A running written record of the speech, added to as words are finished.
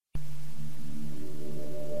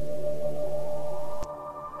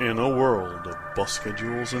In a world of bus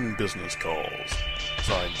schedules and business calls,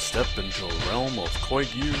 sidestep into a realm of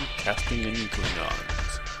Koigyu casting and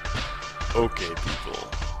Klingons. Okay, people,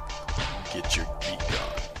 get your geek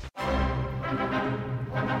on.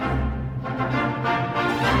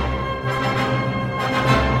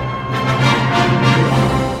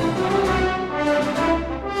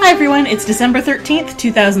 Hi everyone, it's December 13th,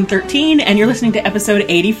 2013, and you're listening to episode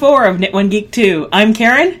 84 of Knit One Geek 2. I'm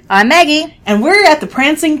Karen. I'm Maggie. And we're at the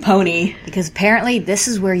Prancing Pony. Because apparently this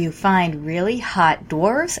is where you find really hot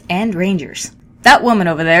dwarves and rangers. That woman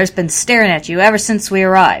over there has been staring at you ever since we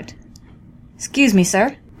arrived. Excuse me,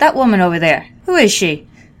 sir. That woman over there, who is she?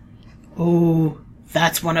 Oh,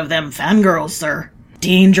 that's one of them fangirls, sir.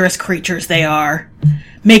 Dangerous creatures they are.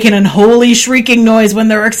 Make an unholy shrieking noise when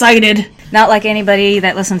they're excited. Not like anybody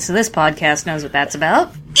that listens to this podcast knows what that's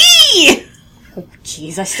about. Eee! Oh,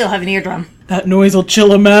 jeez, I still have an eardrum. That noise will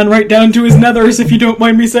chill a man right down to his nethers, if you don't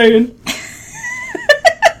mind me saying.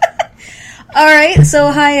 Alright, so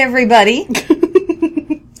hi everybody.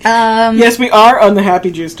 Yes, we are on the Happy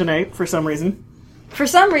Juice tonight, for some reason. For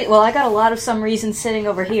some reason, well, I got a lot of some reason sitting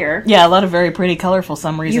over here. Yeah, a lot of very pretty, colorful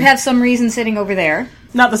some reason. You have some reason sitting over there.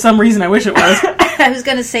 Not the some reason I wish it was. I was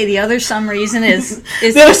going to say the other some reason is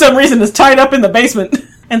the other some reason is tied up in the basement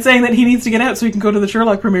and saying that he needs to get out so he can go to the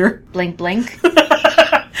Sherlock premiere. Blink, blink.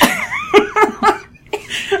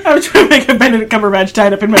 I was trying to make a Benedict Cumberbatch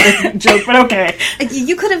tied up in my basement joke, but okay.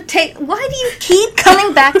 You could have taken... Why do you keep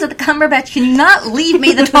coming back to the Cumberbatch? Can you not leave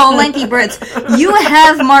me the tall, lanky Brits? You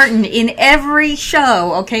have Martin in every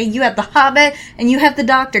show, okay? You have the Hobbit, and you have the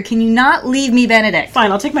Doctor. Can you not leave me Benedict?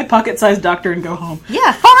 Fine, I'll take my pocket-sized Doctor and go home.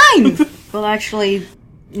 Yeah, fine! Well, actually,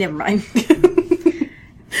 never mind.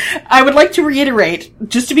 I would like to reiterate,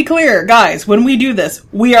 just to be clear, guys, when we do this,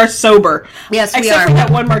 we are sober. Yes, we are. Except for that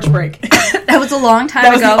one March break. That was a long time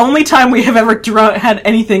ago. That was the only time we have ever had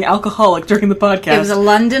anything alcoholic during the podcast. It was a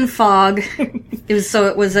London fog.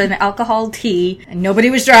 It was an alcohol tea, and nobody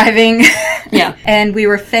was driving. Yeah. And we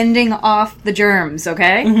were fending off the germs,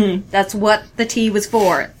 okay? Mm-hmm. That's what the tea was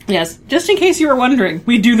for. Yes. Just in case you were wondering,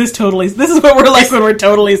 we do this totally... This is what we're like when we're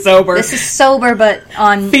totally sober. This is sober, but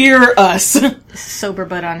on... Fear us. Sober,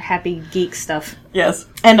 but on happy geek stuff. Yes.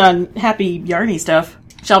 And on happy yarny stuff.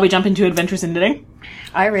 Shall we jump into Adventures in Knitting?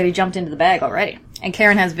 I already jumped into the bag already. And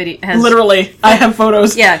Karen has video... Literally. I have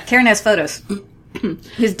photos. Yeah, Karen has photos.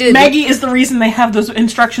 Maggie is the reason they have those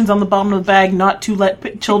instructions on the bottom of the bag not to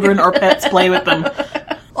let children or pets play with them.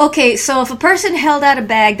 Okay, so if a person held out a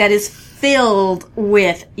bag that is filled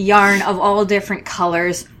with yarn of all different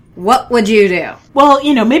colors, what would you do? Well,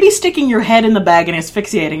 maybe sticking your head in the bag and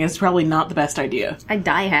asphyxiating is probably not the best idea. I'd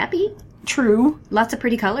die happy. True. Lots of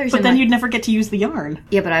pretty colors. But then you'd never get to use the yarn.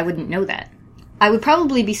 Yeah, but I wouldn't know that. I would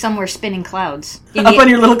probably be somewhere spinning clouds. Up on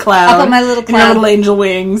your little cloud. Up on my little cloud. In your little angel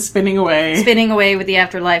wings, spinning away. Spinning away with the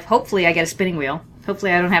afterlife. Hopefully I get a spinning wheel.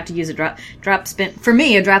 Hopefully I don't have to use a drop spin. For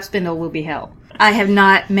me, a drop spindle will be hell. I have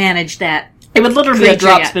not managed that. It would literally be a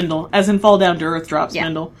drop spindle, as in fall down to earth drop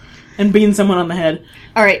spindle. And bean someone on the head.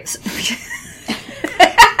 Alright.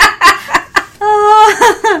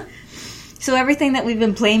 So everything that we've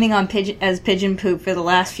been blaming on pigeon poop for the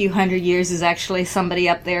last few hundred years is actually somebody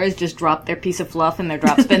up there has just dropped their piece of fluff in their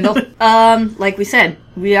drop spindle. Like we said,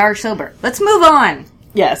 we are sober. Let's move on.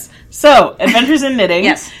 Yes. So, Adventures in Knitting.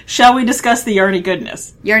 Yes. Shall we discuss the Yarny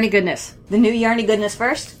Goodness? Yarny Goodness. The new Yarny Goodness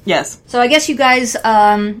first? Yes. So I guess you guys,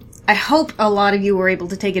 I hope a lot of you were able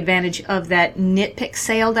to take advantage of that Knitpicks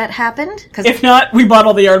sale that happened. If not, we bought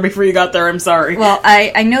all the yarn before you got there, I'm sorry. Well,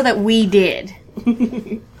 I know that we did.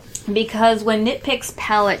 Because when Knitpicks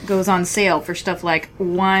palette goes on sale for stuff like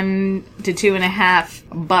 $1 to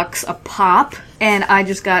 $2.50 a pop, and I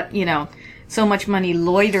just got, so much money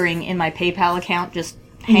loitering in my PayPal account, just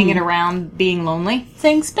hanging around being lonely.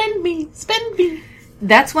 Saying, spend me, spend me.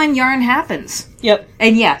 That's when yarn happens. Yep.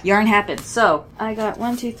 And yeah, yarn happens. So, I got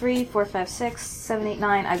 1, 2, 3, 4, 5, 6, 7, 8,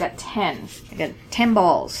 9. I got 10. I got 10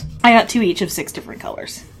 balls. I got 2 each of 6 different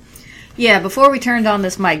colors. Yeah, before we turned on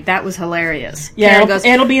this mic, that was hilarious. Yeah,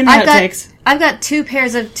 it'll be in the outtakes. I've got 2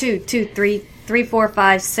 pairs of 2, 3, 4,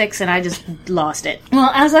 5, 6, and I just lost it.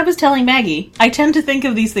 Well, as I was telling Maggie, I tend to think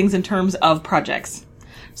of these things in terms of projects.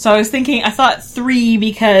 So I thought 3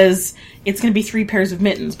 because it's going to be 3 pairs of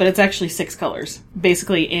mittens, but it's actually 6 colors.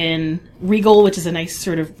 Basically in Regal, which is a nice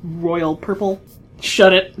sort of royal purple.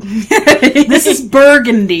 Shut it. This is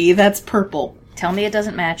burgundy, that's purple. Tell me it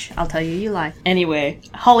doesn't match. I'll tell you lie. Anyway,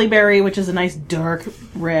 Hollyberry, which is a nice dark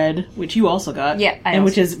red, which you also got. Yeah,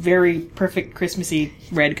 which is very perfect Christmassy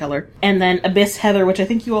red color. And then Abyss Heather, which I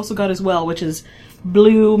think you also got as well, which is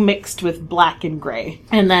blue mixed with black and gray.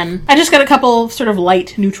 And then I just got a couple sort of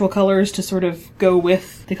light neutral colors to sort of go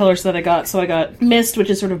with the colors that I got. So I got Mist, which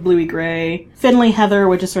is sort of bluey gray, Finley Heather,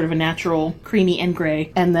 which is sort of a natural creamy and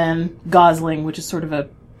gray, and then Gosling, which is sort of a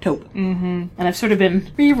taupe. Mm-hmm. And I've sort of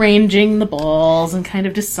been rearranging the balls and kind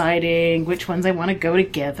of deciding which ones I want to go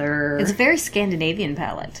together. It's a very Scandinavian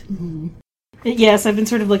palette. Mm-hmm. Yes, I've been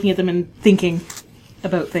sort of looking at them and thinking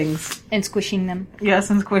about things. And squishing them. Yes,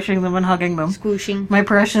 and squishing them and hugging them. Squooshing. My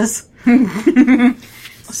precious.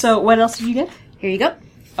 So, what else did you get? Here you go.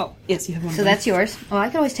 Oh, yes, you have one. So that's yours. Well, I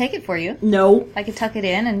could always take it for you. No. I could tuck it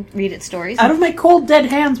in and read its stories. Out of my cold, dead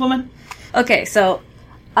hands, woman. Okay, so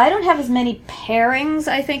I don't have as many pairings,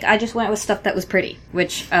 I think. I just went with stuff that was pretty.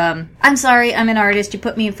 Which, I'm sorry, I'm an artist. You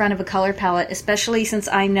put me in front of a color palette, especially since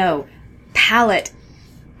I know palette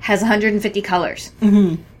has 150 colors.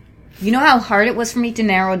 Mm-hmm. You know how hard it was for me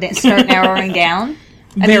to start narrowing down?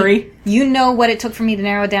 I mean, you know what it took for me to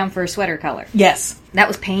narrow down for a sweater color. Yes. That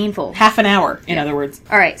was painful. Half an hour, in other words.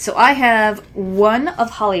 All right, so I have one of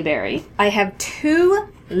Hollyberry. I have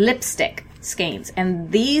 2 lipstick skeins,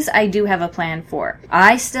 and these I do have a plan for.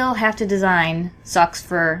 I still have to design socks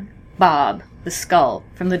for Bob, the skull,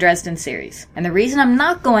 from the Dresden series. And the reason I'm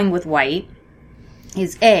not going with white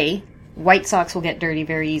is A, white socks will get dirty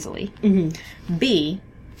very easily. Mm-hmm. B,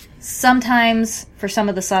 sometimes, for some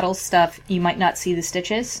of the subtle stuff, you might not see the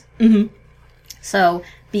stitches. Mm-hmm. So,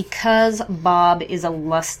 because Bob is a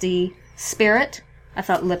lusty spirit, I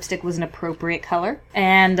thought lipstick was an appropriate color.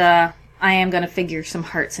 And, I am going to figure some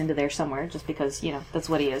hearts into there somewhere, just because, that's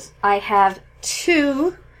what he is. I have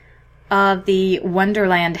 2 of the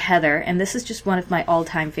Wonderland Heather, and this is just one of my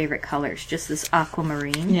all-time favorite colors, just this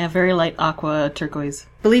aquamarine. Yeah, very light aqua turquoise.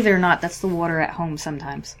 Believe it or not, that's the water at home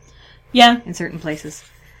sometimes. Yeah. In certain places.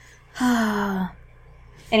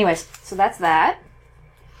 Anyways, so that's that.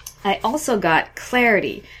 I also got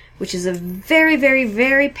Clarity, which is a very, very,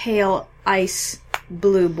 very pale ice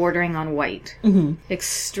blue bordering on white. Mm-hmm.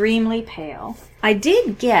 Extremely pale. I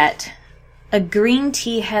did get a green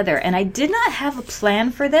tea heather, and I did not have a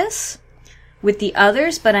plan for this with the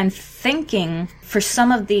others, but I'm thinking for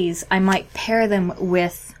some of these I might pair them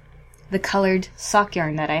with the colored sock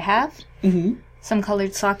yarn that I have. Mm-hmm. Some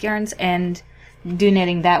colored sock yarns, and do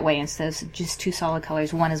knitting that way instead of just 2 solid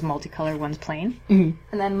colors. One is multicolor, one's plain. Mm-hmm.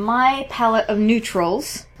 And then my palette of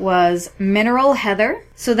neutrals was Mineral Heather.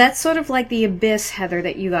 So that's sort of like the Abyss Heather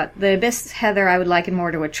that you got. The Abyss Heather I would liken more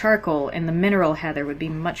to a charcoal, and the Mineral Heather would be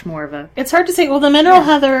much more of a... It's hard to say. Well, the Mineral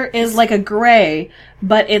Heather is like a gray,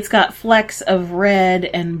 but it's got flecks of red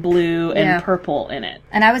and blue and purple in it.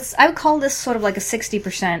 And I would call this sort of like a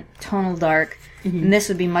 60% tonal dark, and this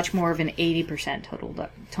would be much more of an 80%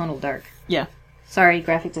 tonal dark. Yeah. Sorry,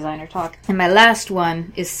 graphic designer talk. And my last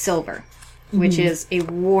one is Silver, which is a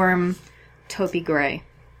warm taupey gray,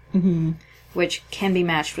 which can be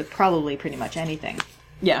matched with probably pretty much anything.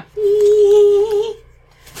 Yeah.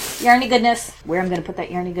 Yarny goodness. Where I'm going to put that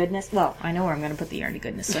yarny goodness? Well, I know where I'm going to put the yarny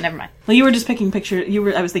goodness, so never mind. Well, you were just picking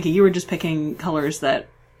I was thinking you were just picking colors that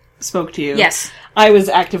spoke to you. Yes. I was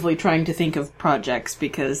actively trying to think of projects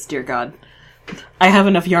because, dear God, I have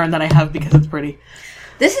enough yarn that I have because it's pretty.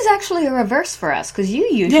 This is actually a reverse for us, because you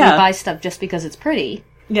usually buy stuff just because it's pretty.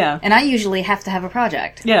 Yeah. And I usually have to have a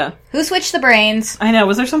project. Yeah. Who switched the brains? I know.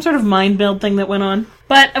 Was there some sort of mind build thing that went on?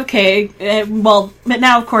 But, okay. But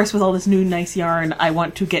now, of course, with all this new nice yarn, I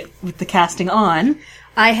want to get with the casting on.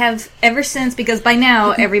 I have, ever since, because by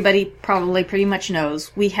now, everybody probably pretty much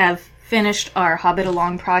knows, we have finished our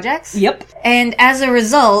Hobbitalong projects. Yep. And as a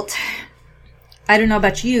result, I don't know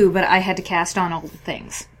about you, but I had to cast on all the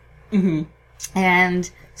things. Mm-hmm. And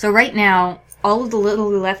so right now, all of the little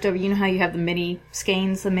leftover, you know how you have the mini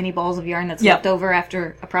skeins, the mini balls of yarn that's left over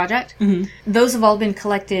after a project? Mm-hmm. Those have all been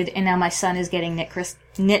collected, and now my son is getting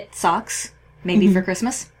knit socks, maybe for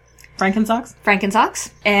Christmas.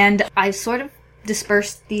 Frankensocks. And I've sort of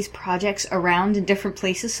dispersed these projects around in different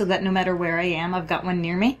places so that no matter where I am, I've got one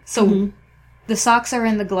near me. So the socks are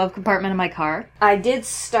in the glove compartment of my car. I did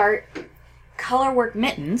start colourwork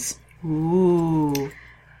mittens. Ooh.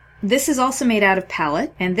 This is also made out of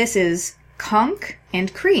palette, and this is conch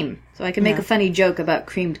and cream. So I can make a funny joke about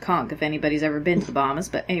creamed conch if anybody's ever been to the Bahamas,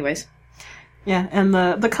 but anyways. Yeah, and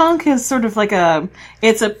the conch is sort of like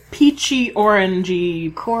it's a peachy,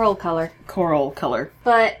 orangey... Coral color.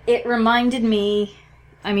 But it reminded me,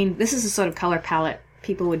 this is a sort of color palette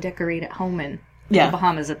people would decorate at home in the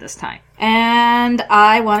Bahamas at this time. And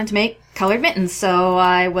I wanted to make colored mittens, so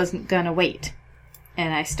I wasn't gonna wait.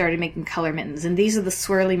 and I started making color mittens. And these are the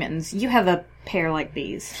swirly mittens. You have a pair like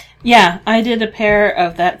these. Yeah, I did a pair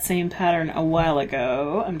of that same pattern a while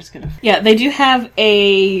ago. I'm just gonna... Yeah, they do have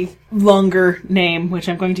a longer name, which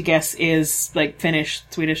I'm going to guess is like Finnish,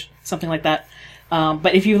 Swedish, something like that.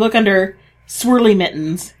 But if you look under swirly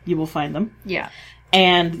mittens, you will find them. Yeah.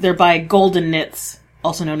 And they're by Golden Knits,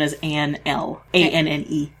 also known as Anne L.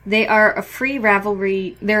 A-N-N-E. They are a free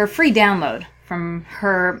Ravelry... They're a free download from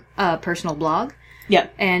her personal blog. Yeah.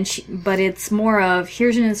 But it's more of,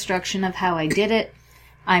 here's an instruction of how I did it.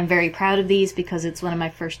 I'm very proud of these because it's one of my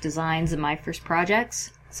first designs and my first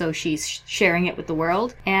projects. So she's sharing it with the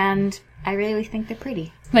world. And I really think they're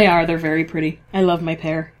pretty. They are. They're very pretty. I love my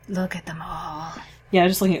pair. Look at them all. Yeah, I'm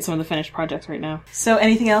just looking at some of the finished projects right now. So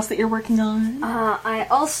anything else that you're working on? I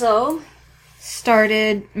also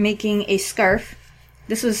started making a scarf.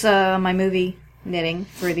 This was my movie knitting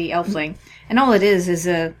for the Elfling. And all it is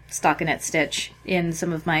a stockinette stitch in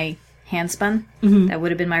some of my handspun. Mm-hmm. That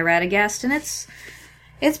would have been my Radagast, and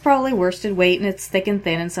it's probably worsted weight, and it's thick and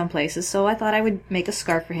thin in some places, so I thought I would make a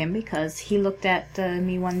scarf for him because he looked at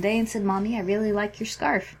me one day and said, Mommy, I really like your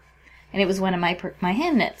scarf. And it was one of my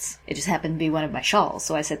hand knits. It just happened to be one of my shawls,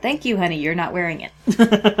 so I said, thank you, honey, you're not wearing it.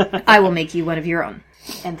 I will make you one of your own.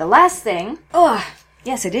 And the last thing...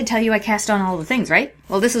 yes, I did tell you I cast on all the things, right?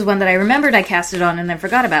 Well, this is one that I remembered I casted on and then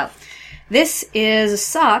forgot about. This is a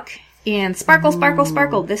sock in Sparkle, Sparkle,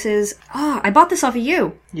 Sparkle. This is... I bought this off of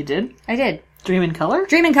you. You did? I did. Dream in Color?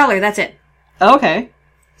 Dream in Color, that's it. Okay.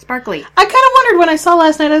 Sparkly. I kind of wondered when I saw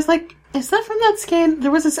last night, I was like, is that from that scan?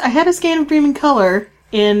 I had a scan of Dream in Color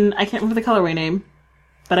in... I can't remember the colorway name,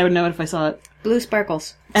 but I would know it if I saw it. Blue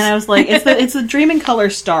Sparkles. And I was like, it's the Dream in Color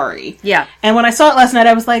Starry. Yeah. And when I saw it last night,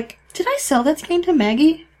 I was like, did I sell that skein to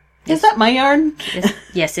Maggie? Yes. Is that my yarn?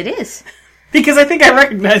 Yes, it is. Because I think I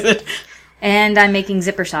recognize it. And I'm making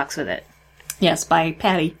zipper socks with it. Yes, by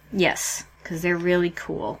Patty. Yes, because they're really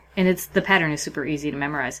cool. And the pattern is super easy to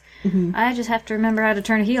memorize. Mm-hmm. I just have to remember how to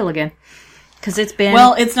turn a heel again. Because it's been...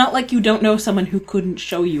 Well, it's not like you don't know someone who couldn't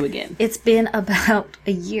show you again. It's been about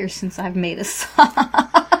a year since I've made a sock.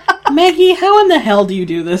 Maggie, how in the hell do you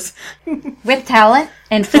do this? With talent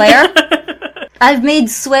and flair. I've made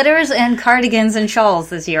sweaters and cardigans and shawls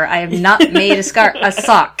this year. I have not made a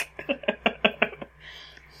sock.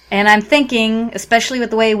 And I'm thinking, especially with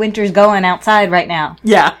the way winter's going outside right now.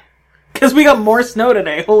 Yeah. Because we got more snow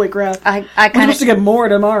today. Holy crap. We're supposed to get more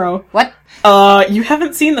tomorrow. What? You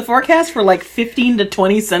haven't seen the forecast for like 15 to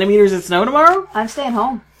 20 centimeters of snow tomorrow? I'm staying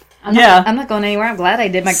home. I'm not going anywhere. I'm glad I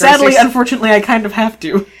did my groceries. Sadly, unfortunately, I kind of have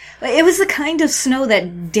to. It was the kind of snow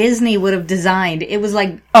that Disney would have designed. It was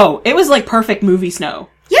like... Oh, it was like perfect movie snow.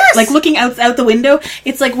 Yes! Like looking out the window,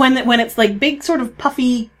 it's like when it's like big sort of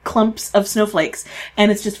puffy clumps of snowflakes, and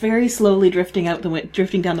it's just very slowly drifting down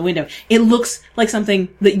the window. It looks like something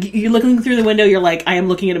that you're looking through the window, you're like, I am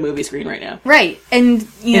looking at a movie screen right now. Right, and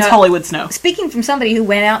it's Hollywood snow. Speaking from somebody who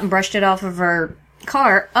went out and brushed it off of her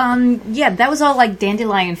car, that was all like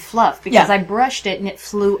dandelion fluff, because I brushed it and it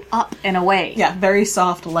flew up and away. Yeah, very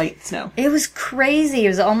soft, light snow. It was crazy. It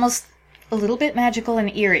was almost a little bit magical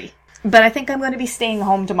and eerie. But I think I'm going to be staying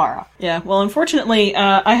home tomorrow. Yeah, well, unfortunately,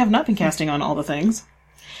 I have not been casting on all the things.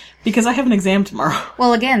 Because I have an exam tomorrow.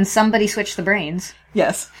 Well, again, somebody switched the brains.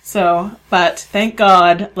 Yes. So, but thank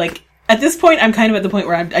God, like, at this point, I'm kind of at the point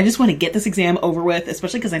where I just want to get this exam over with,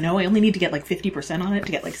 especially because I know I only need to get like 50% on it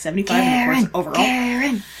to get like 75 in the course overall.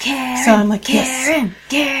 Karen. So I'm like, yes.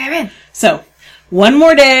 Karen. So, one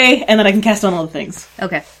more day, and then I can cast on all the things.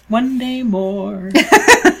 Okay. One day more.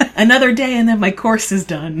 Another day, and then my course is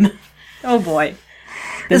done. Oh boy.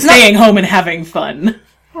 Then staying home and having fun.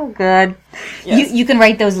 Oh good. Yes. You can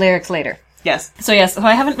write those lyrics later. Yes. So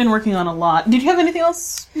I haven't been working on a lot. Did you have anything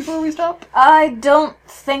else before we stop? I don't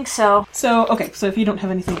think so. So if you don't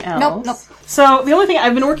have anything else. Nope. So the only thing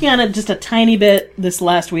I've been working on it just a tiny bit this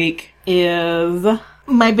last week is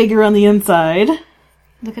my bigger on the inside.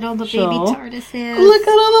 Look at all the baby TARDISes. Look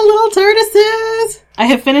at all the little TARDISes. I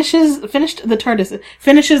have finishes the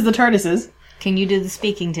TARDISes. Can you do the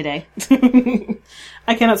speaking today?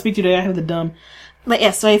 I cannot speak today. I have the dumb. But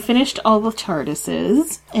yes, so I finished all the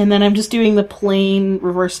TARDISes, and then I'm just doing the plain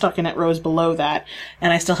reverse stockinette rows below that,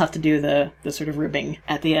 and I still have to do the sort of ribbing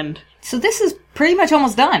at the end. So this is pretty much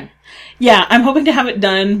almost done. Yeah, I'm hoping to have it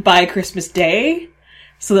done by Christmas Day,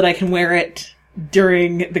 so that I can wear it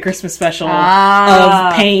during the Christmas special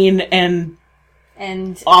of pain and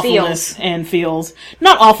awfulness and feels.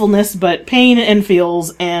 Not awfulness, but pain and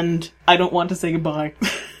feels, and I don't want to say goodbye.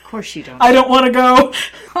 Of course you don't. I don't want to go.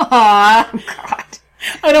 Aw, God.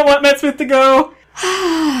 I don't want Matt Smith to go.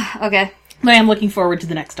 Okay. But I am looking forward to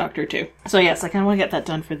the next Doctor, too. So yes, I kind of want to get that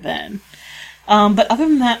done for then. But other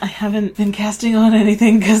than that, I haven't been casting on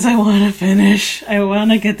anything because I want to finish. I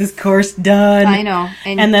want to get this course done. I know.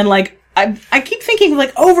 And then, like, I keep thinking,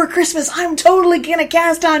 like, over Christmas, I'm totally gonna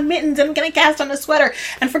cast on mittens and I'm gonna cast on a sweater,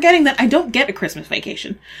 and forgetting that I don't get a Christmas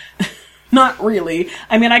vacation. Not really.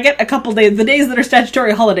 I mean, I get a couple days, the days that are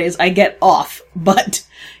statutory holidays, I get off, but,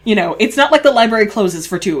 you know, it's not like the library closes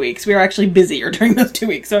for 2 weeks. We are actually busier during those 2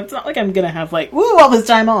 weeks, so it's not like I'm gonna have, like, woo, all this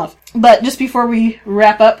time off. But just before we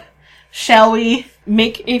wrap up, shall we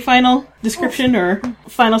make a final description or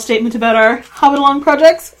final statement about our Hobbitalong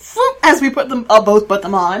projects as we both put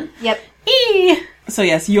them on? Yep. So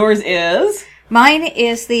yes, yours is? Mine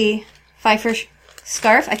is the Pfeiffer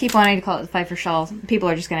scarf. I keep wanting to call it the Pfeiffer shawl. People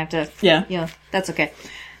are just going to have to... Yeah. You know, that's okay.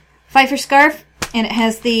 Pfeiffer scarf, and it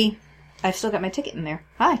has the... I've still got my ticket in there.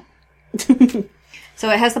 Hi. So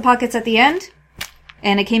it has the pockets at the end,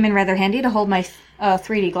 and it came in rather handy to hold my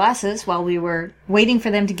 3D glasses while we were waiting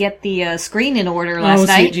for them to get the screen in order last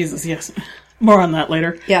night. Sweet Jesus, yes. More on that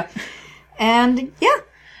later. Yeah. And, yeah.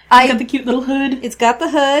 It's got the cute little hood. It's got the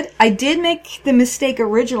hood. I did make the mistake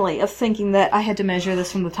originally of thinking that I had to measure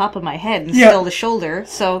this from the top of my head and still the shoulder.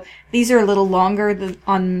 So these are a little longer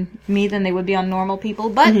on me than they would be on normal people,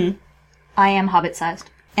 but I am Hobbit-sized,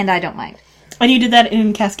 and I don't mind. And you did that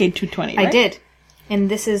in Cascade 220, right? I did.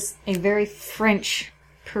 And this is a very French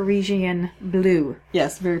Parisian blue.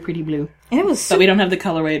 Yes, very pretty blue. And it was But we don't have the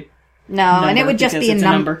colorway. No, and it would just be a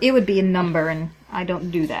number. It would be a number, and I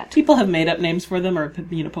don't do that. People have made up names for them or,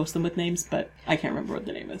 you know, post them with names, but I can't remember what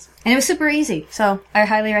the name is. And it was super easy, so I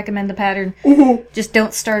highly recommend the pattern. Just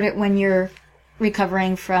don't start it when you're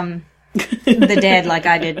recovering from the dead like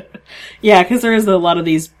I did. Yeah, because there is a lot of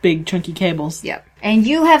these big chunky cables. Yep. And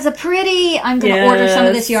you have the pretty... I'm going to order some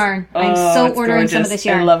of this yarn. I'm so ordering some of this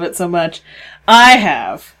yarn. I love it so much. I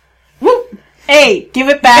have... Whoop! Hey, give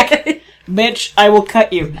it back! Bitch, I will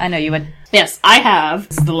cut you. I know you would. Yes, I have.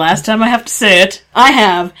 This is the last time I have to say it. I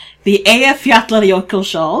have the AF Fjallajökull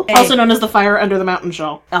shawl, also known as the Fire Under the Mountain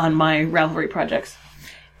shawl, on my Ravelry projects.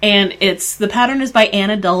 And the pattern is by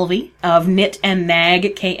Anna Dulvey of Knit and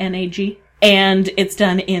Nag, Knag. And it's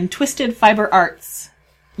done in Twisted Fiber Arts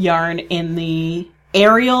yarn in the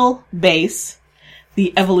Ariel base,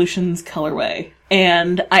 the Evolutions colorway.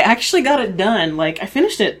 And I actually got it done. Like, I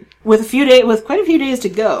finished it with quite a few days to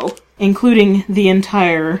go, including the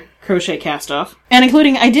entire crochet cast off. And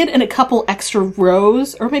including, I did in a couple extra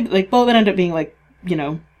rows, or maybe, like, well, it ended up being, like, you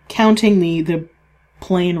know, counting the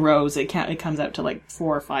plain rows, it comes out to, like,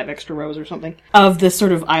 4 or 5 extra rows or something, of this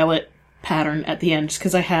sort of eyelet pattern at the end, just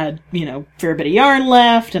because I had, you know, a fair bit of yarn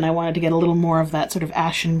left, and I wanted to get a little more of that sort of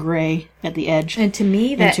ashen gray at the edge. And to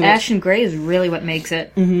me, that ashen gray is really what makes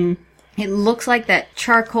it. Mm-hmm. It looks like that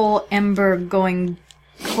charcoal ember going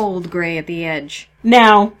cold gray at the edge.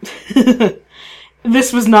 Now,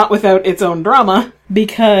 this was not without its own drama,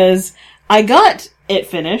 because I got it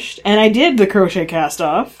finished, and I did the crochet cast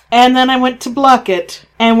off, and then I went to block it,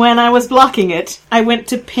 and when I was blocking it, I went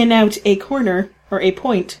to pin out a corner, or a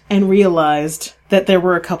point, and realized that there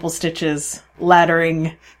were a couple stitches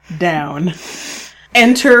laddering down.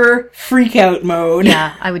 Enter freak out mode.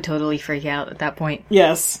 Yeah, I would totally freak out at that point.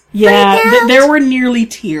 Yes. Yeah, there were nearly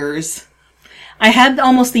tears. I had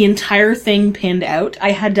almost the entire thing pinned out.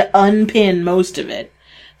 I had to unpin most of it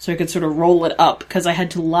so I could sort of roll it up, because I had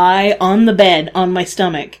to lie on the bed on my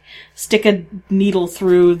stomach, stick a needle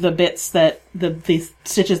through the bits that, the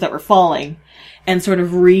stitches that were falling, and sort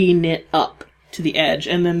of re-knit up to the edge,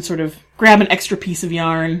 and then sort of grab an extra piece of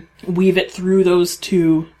yarn, weave it through those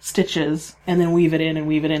 2 stitches, and then weave it in and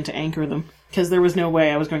weave it in to anchor them. Because there was no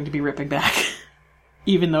way I was going to be ripping back.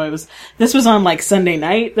 Even though this was on, like, Sunday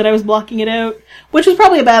night that I was blocking it out, which was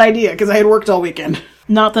probably a bad idea, because I had worked all weekend.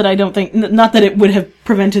 Not that it would have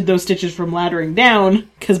prevented those stitches from laddering down,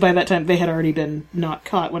 because by that time they had already been not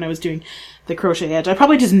caught when I was doing the crochet edge. I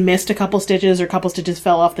probably just missed a couple stitches, or a couple stitches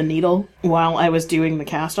fell off the needle while I was doing the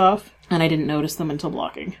cast off, and I didn't notice them until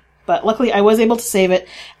blocking. But luckily I was able to save it.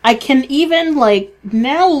 I can even, like,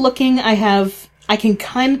 now looking, I can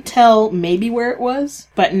kind of tell maybe where it was,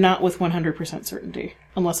 but not with 100% certainty.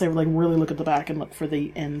 Unless I, like, really look at the back and look for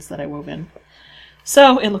the ends that I wove in.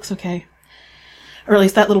 So, it looks okay. Or at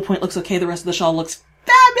least that little point looks okay. The rest of the shawl looks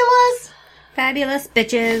fabulous! Fabulous,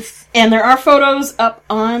 bitches. And there are photos up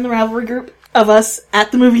on the Ravelry group of us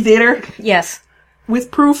at the movie theater. Yes.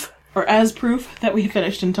 With proof, or as proof, that we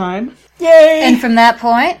finished in time. Yay! And from that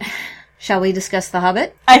point, shall we discuss The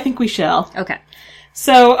Hobbit? I think we shall. Okay.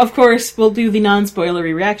 So, of course, we'll do the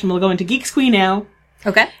non-spoilery reaction. We'll go into Geek Squee now.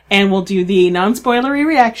 Okay. And we'll do the non-spoilery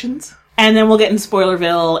reactions. And then we'll get in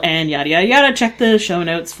Spoilerville and yada yada yada. Check the show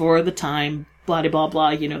notes for the time. Blah blah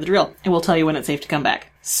blah, you know the drill. And we'll tell you when it's safe to come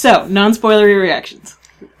back. So, non-spoilery reactions.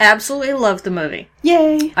 Absolutely loved the movie.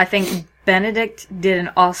 Yay! I think Benedict did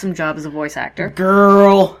an awesome job as a voice actor.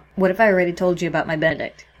 Girl! What if I already told you about my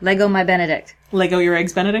Benedict? Lego my Benedict. Lego your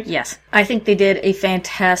eggs, Benedict? Yes. I think they did a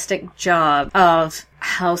fantastic job of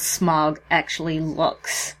how Smaug actually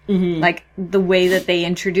looks. Mm-hmm. Like, the way that they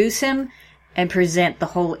introduce him and present the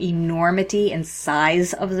whole enormity and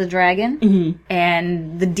size of the dragon. Mm-hmm.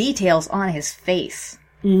 And the details on his face.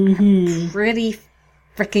 Mm-hmm. Pretty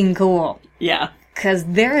freaking cool. Yeah. Because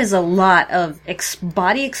there is a lot of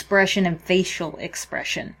body expression and facial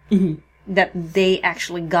expression that they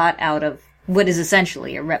actually got out of what is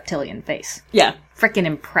essentially a reptilian face. Yeah. Freaking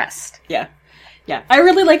impressed. Yeah. Yeah. I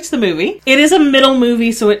really liked the movie. It is a middle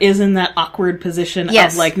movie, so it is in that awkward position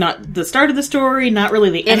of, like, not the start of the story, not really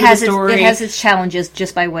the end of the story. It has its challenges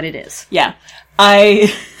just by what it is. Yeah.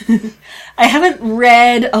 I haven't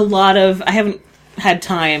read a lot of... I haven't had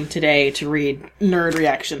time today to read nerd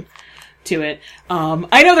reaction to it.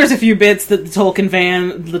 I know there's a few bits that the Tolkien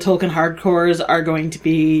hardcores are going to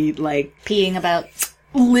be, like... peeing about.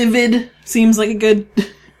 Livid seems like a good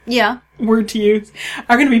word to use.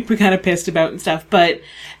 Are going to be kind of pissed about and stuff, but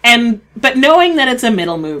knowing that it's a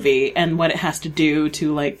middle movie and what it has to do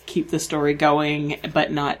to, like, keep the story going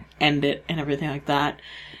but not end it and everything like that,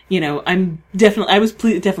 you know, I was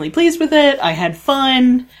definitely pleased with it. I had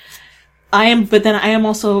fun. I am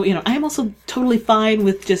also totally fine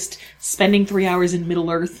with just spending 3 hours in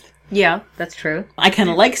Middle Earth. Yeah, that's true. I kind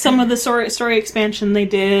of like some of the story expansion they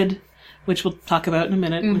did, which we'll talk about in a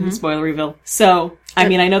minute in Spoileryville. So, I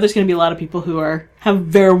mean, I know there's going to be a lot of people who have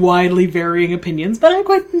very widely varying opinions, but I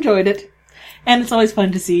quite enjoyed it. And it's always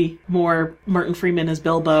fun to see more Martin Freeman as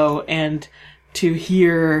Bilbo and to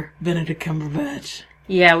hear Benedict Cumberbatch.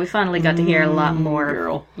 Yeah, we finally got to hear a lot more.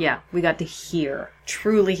 Girl. Yeah, we got to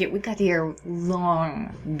truly hear. We got to hear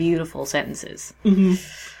long, beautiful sentences. Mm-hmm.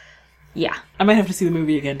 Yeah. I might have to see the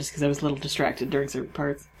movie again just because I was a little distracted during certain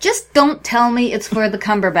parts. Just don't tell me it's for the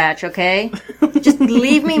Cumberbatch, okay? Just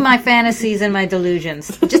leave me my fantasies and my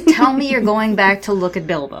delusions. Just tell me you're going back to look at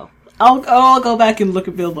Bilbo. I'll go back and look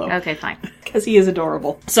at Bilbo. Okay, fine. Because he is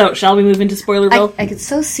adorable. So, shall we move into Spoilerville? I could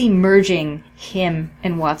so see merging him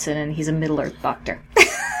and Watson, and he's a Middle-earth doctor.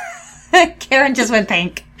 Karen just went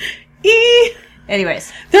pink.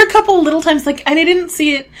 Anyways. There are a couple little times, like, and I didn't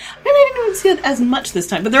see it, maybe I didn't even see it as much this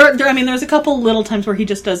time, but there's a couple little times where he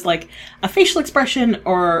just does, like, a facial expression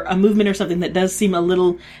or a movement or something that does seem a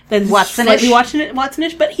little, that is slightly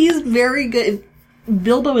Watsonish, but he's very good.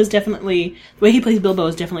 Bilbo is definitely, the way he plays Bilbo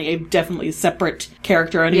is definitely a separate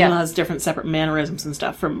character, and he has different separate mannerisms and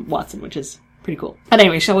stuff from Watson, which is pretty cool. But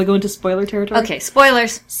anyway, shall we go into spoiler territory? Okay,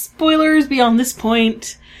 spoilers. Spoilers beyond this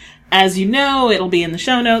point. As you know, it'll be in the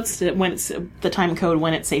show notes when it's the time code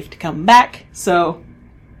when it's safe to come back. So,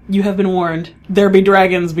 you have been warned. There be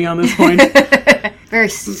dragons beyond this point. Very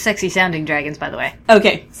sexy sounding dragons, by the way.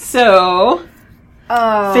 Okay, so...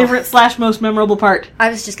 favorite / most memorable part? I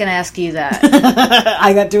was just going to ask you that.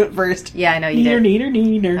 I got to it first. Yeah, I know you did.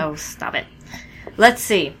 Neener. Oh, stop it. Let's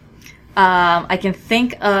see. I can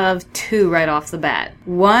think of two right off the bat.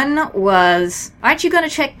 One was, aren't you going to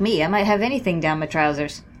check me? I might have anything down my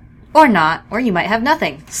trousers. Or not, or you might have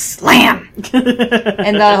nothing. Slam!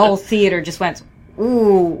 And the whole theater just went,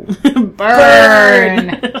 ooh,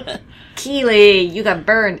 burn! Keeley, you got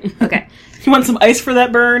burned. Okay. You want some ice for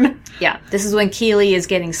that burn? Yeah, this is when Keeley is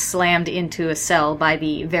getting slammed into a cell by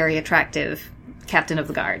the very attractive captain of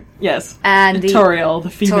the guard. Yes. And Toriel, the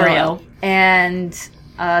female elf. And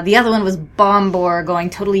the other one was Bombor going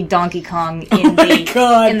totally Donkey Kong in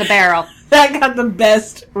the barrel. That got the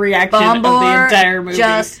best reaction of the entire movie.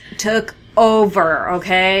 Just took over,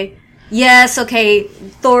 okay? Yes, okay,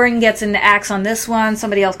 Thorin gets an axe on this one,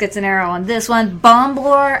 somebody else gets an arrow on this one.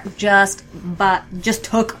 Bombor just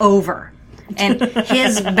took over. And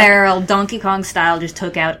his barrel, Donkey Kong style, just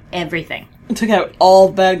took out everything. It took out all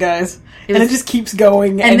the bad guys. And it just keeps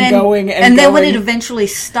going and then, going and going. And then when it eventually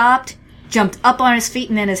stopped, jumped up on his feet,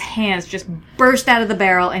 and then his hands just burst out of the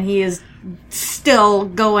barrel, and he is still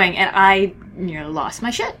going, and I lost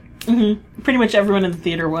my shit. Mm-hmm. Pretty much everyone in the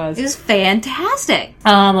theater was. It was fantastic.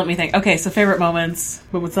 Let me think. Okay, so favorite moments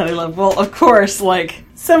that I love. Well, of course, like,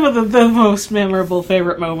 some of the most memorable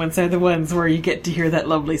favorite moments are the ones where you get to hear that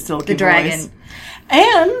lovely silky voice. The dragon.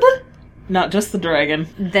 And not just the dragon.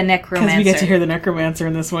 The necromancer. Because we get to hear the necromancer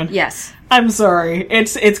in this one. Yes. I'm sorry.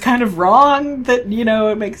 It's kind of wrong that,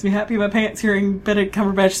 it makes me happy in my pants hearing Benedict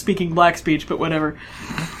Cumberbatch speaking black speech, but whatever.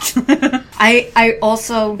 I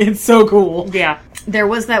also... It's so cool. Yeah. There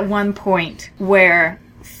was that one point where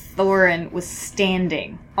Thorin was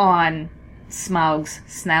standing on Smaug's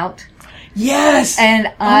snout. Yes! And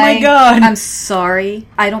oh my god! I'm sorry.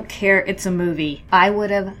 I don't care. It's a movie. I would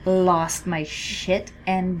have lost my shit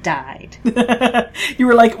and died. You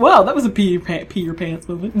were like, wow, that was a pee your pants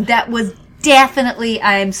moment. That was definitely,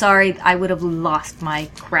 I'm sorry, I would have lost my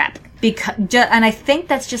crap. And I think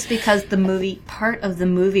that's just because part of the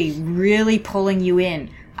movie really pulling you in.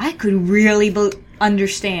 I could really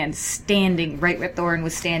understand standing right where Thorin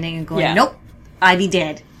was standing and going, nope, I be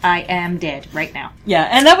dead. I am dead right now. Yeah,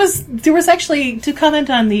 and there was actually, to comment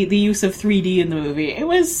on the use of 3D in the movie, it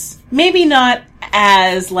was maybe not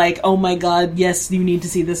as like, oh my god, yes, you need to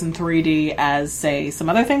see this in 3D as, say, some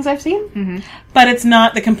other things I've seen. Mm-hmm. But it's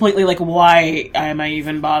not the completely like, why am I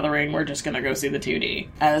even bothering? We're just gonna go see the 2D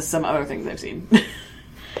as some other things I've seen.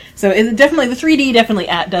 So the 3D definitely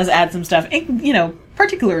does add some stuff,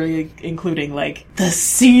 particularly including like the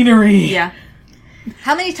scenery. Yeah.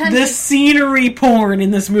 How many times... The scenery porn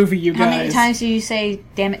in this movie, you guys. How many times do you say,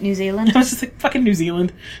 damn it, New Zealand? I was just like, fucking New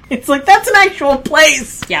Zealand. It's like, that's an actual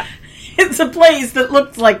place! Yeah. It's a place that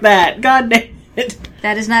looks like that. God damn it.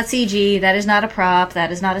 That is not CG. That is not a prop.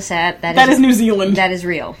 That is not a set. That is New Zealand. That is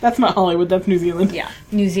real. That's not Hollywood. That's New Zealand. Yeah.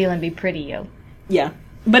 New Zealand be pretty, yo. Yeah.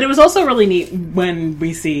 But it was also really neat when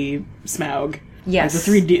we see Smaug. Yes.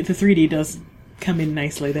 Like the 3D does come in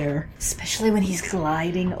nicely there. Especially when he's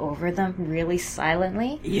gliding over them really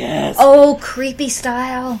silently. Yes. Oh, creepy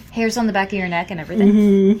style. Hairs on the back of your neck and everything.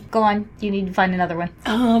 Mm-hmm. Go on. You need to find another one.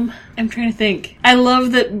 I'm trying to think. I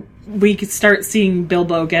love that we could start seeing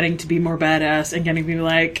Bilbo getting to be more badass and getting to be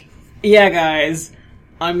like, yeah, guys,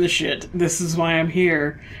 I'm the shit. This is why I'm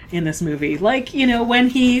here in this movie. Like, when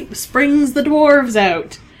he springs the dwarves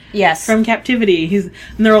out. Yes. From captivity. And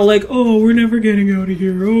they're all like, oh, we're never getting out of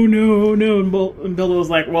here. Oh, no, oh, no. And Bilbo's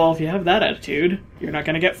like, well, if you have that attitude, you're not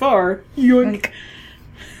going to get far. Yoink.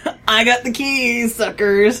 I got the keys,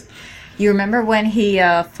 suckers. You remember when he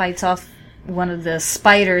fights off one of the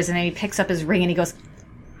spiders and then he picks up his ring and he goes,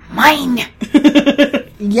 mine!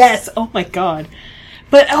 Yes. Oh, my God.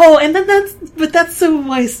 But, that's so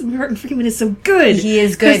why Martin Freeman is so good. He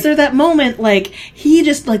is good. Because there's that moment, like, he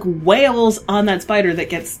just, like, wails on that spider that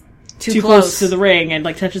gets too close to the ring and,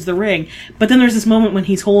 like, touches the ring. But then there's this moment when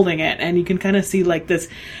he's holding it, and you can kind of see, like, this...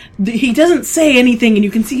 He doesn't say anything, and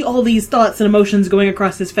you can see all these thoughts and emotions going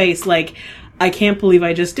across his face, like, I can't believe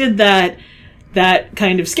I just did that. That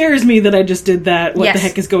kind of scares me that I just did that. What the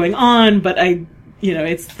heck is going on? But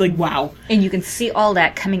it's like, wow. And you can see all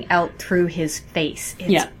that coming out through his face.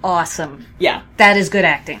 It's awesome. Yeah. That is good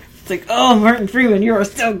acting. It's like, oh, Martin Freeman, you're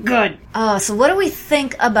so good. So what do we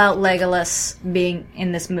think about Legolas being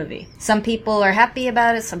in this movie? Some people are happy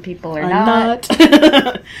about it, some people are not.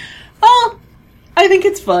 Oh, I think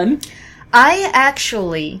it's fun. I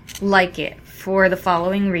actually like it for the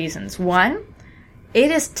following reasons. One,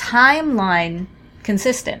 it is timeline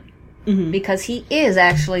consistent. Mm-hmm. Because he is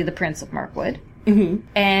actually the Prince of Mirkwood. Mm-hmm.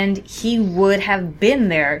 And he would have been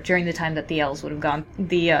there during the time that the dwarves would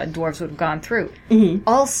have gone through. Mm-hmm.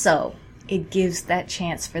 Also, it gives that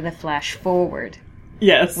chance for the flash forward.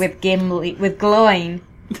 Yes. With Gimli, with Glowing,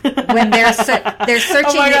 when they're searching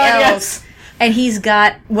the elves, and he's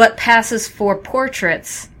got what passes for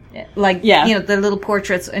portraits, like, the little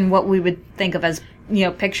portraits and what we would think of as,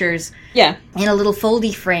 pictures. Yeah. In a little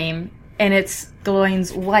foldy frame, and it's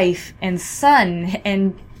Glowing's wife and son,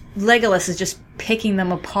 and Legolas is just picking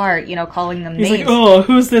them apart, calling them names. He's like, oh,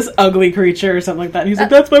 who's this ugly creature or something like that? And he's like,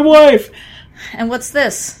 that's my wife. And what's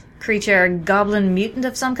this creature? A goblin mutant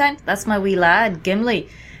of some kind? That's my wee lad, Gimli.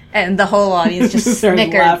 And the whole audience just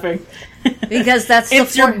snickered. Laughing. Because that's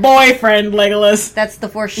it's your boyfriend, Legolas. That's the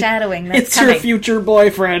foreshadowing that's it's coming. Your future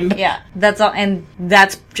boyfriend. Yeah, that's all. And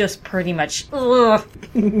that's just pretty much, ugh.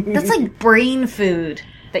 That's like brain food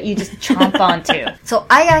that you just chomp onto. So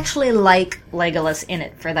I actually like Legolas in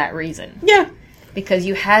it for that reason. Yeah. Because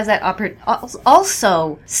you have that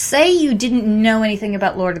Also, say you didn't know anything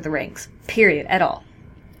about Lord of the Rings, period, at all.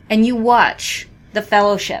 And you watch The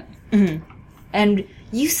Fellowship. Mm-hmm. And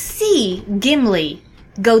you see Gimli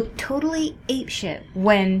go totally apeshit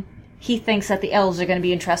when he thinks that the elves are going to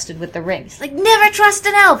be entrusted with the ring. He's like, never trust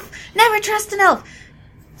an elf! Never trust an elf!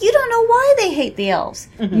 You don't know why they hate the elves.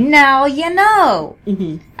 Mm-hmm. Now you know.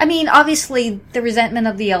 Mm-hmm. I mean, obviously, the resentment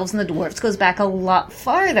of the elves and the dwarves goes back a lot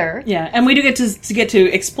farther. Yeah, and we do get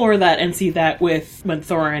to explore that and see that with when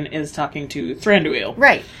Thorin is talking to Thranduil.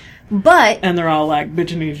 Right. But... And they're all, like,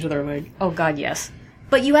 bitching at each other, like... Oh, God, yes.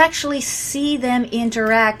 But you actually see them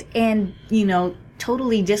interact and,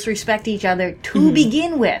 totally disrespect each other to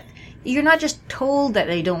begin with. You're not just told that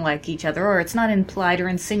they don't like each other, or it's not implied or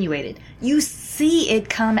insinuated. You see it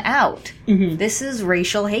come out. Mm-hmm. This is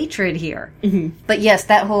racial hatred here. Mm-hmm. But yes,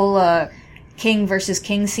 that whole king versus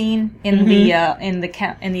king scene in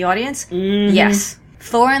the audience? Yes.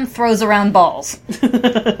 Thorin throws around balls.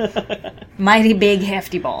 Mighty big,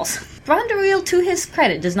 hefty balls. Thranduil, to his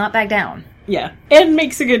credit, does not back down. Yeah. And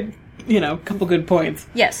makes a good, couple good points.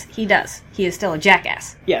 Yes, he does. He is still a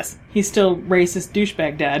jackass. Yes. He's still racist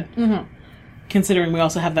douchebag dad. Mm-hmm. Considering we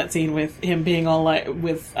also have that scene with him being all like,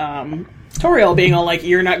 with, Toriel being all like,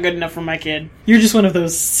 you're not good enough for my kid. You're just one of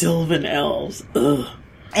those Sylvan elves. Ugh.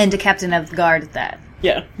 And a captain of the guard at that.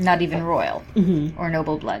 Yeah. Not even royal. Or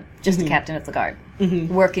noble blood. Just a captain of the guard.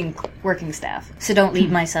 Working staff. So don't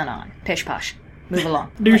lead my son on. Pish posh. Move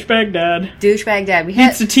along. Douchebag dad. Douchebag dad. We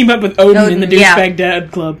needs to team up with Odin in the Douchebag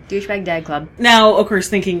Dad Club. Douchebag Dad Club. Now, of course,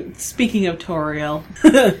 speaking of Toriel,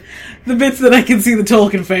 the bits that I can see the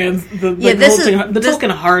Tolkien fans, the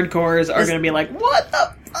Tolkien hardcores are going to be like, what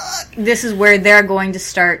the fuck? This is where they're going to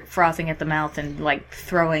start frothing at the mouth and, like,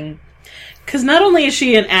 throwing... Because not only is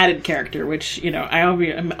she an added character, which, I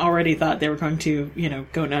already thought they were going to,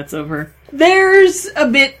 go nuts over. There's a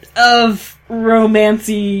bit of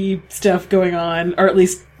romancy stuff going on, or at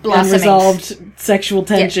least unresolved sexual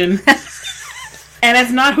tension. Yes. And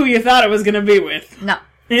it's not who you thought it was going to be with. No.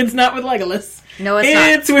 It's not with Legolas. No, it's not.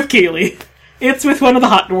 It's with Keely. It's with one of the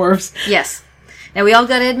hot dwarves. Yes. Now, we all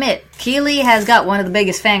gotta admit, Keely has got one of the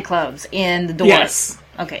biggest fan clubs in the dwarves. Yes.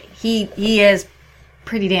 Okay, he is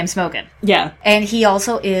pretty damn smoking. Yeah. And he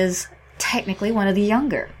also is technically one of the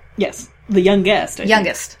younger. Yes. The youngest.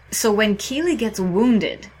 Youngest. So when Keely gets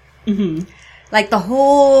wounded, like the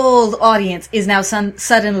whole audience is now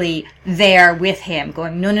suddenly there with him,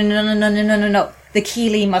 going, no. The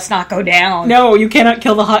Keely must not go down. No, you cannot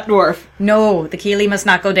kill the hot dwarf. No, the Keely must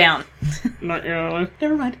not go down.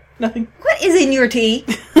 Never mind. Nothing. What is in your tea?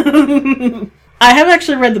 I have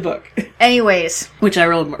actually read the book. Anyways. Which I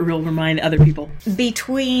will remind other people.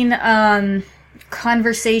 Between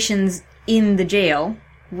conversations in the jail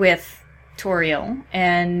with Toriel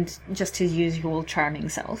and just his usual charming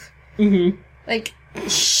self. Like,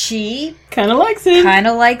 she... kind of likes him. Kind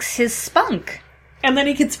of likes his spunk. And then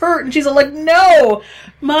he gets hurt, and she's all like, no!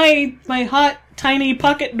 My hot, tiny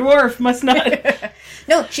pocket dwarf must not...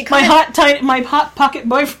 No, she my hot pocket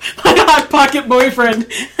boyfriend.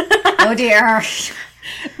 Oh dear.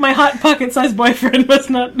 My hot pocket-sized boyfriend must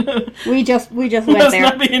not... We just went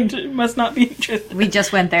there. Must not be interested. We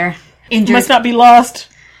just went there. Injured. Must not be lost.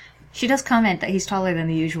 She does comment that he's taller than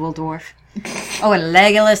the usual dwarf. Oh, and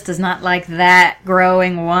Legolas does not like that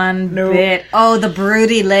growing one bit. Oh, the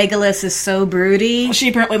broody Legolas is so broody. She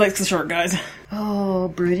apparently likes the short guys. Oh,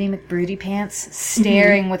 broody McBroody pants,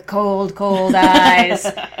 staring with cold, cold eyes,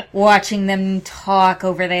 watching them talk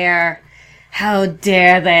over there. How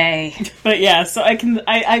dare they? But yeah, so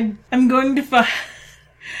I'm going to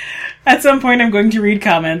at some point I'm going to read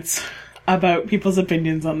comments about people's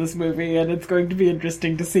opinions on this movie, and it's going to be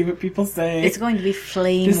interesting to see what people say. It's going to be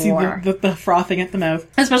flame war. To see the frothing at the mouth.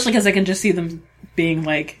 Especially because I can just see them being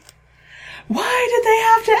like, why did they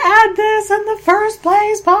have to add this in the first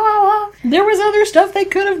place? Blah, blah, blah. There was other stuff they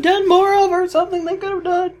could have done more of, or something they could have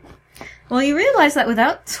done. Well, you realize that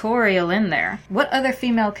without Toriel in there, what other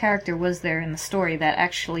female character was there in the story that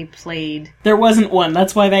actually played... There wasn't one.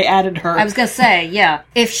 That's why they added her. I was going to say, yeah.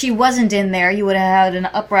 If she wasn't in there, you would have had an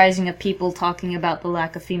uprising of people talking about the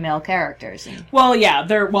lack of female characters. Well, yeah.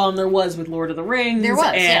 There was with Lord of the Rings. There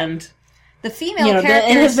was, and... Yeah. The female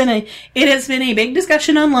characters... It has been a big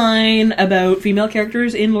discussion online about female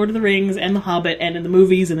characters in Lord of the Rings and The Hobbit and in the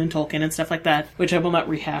movies and in Tolkien and stuff like that, which I will not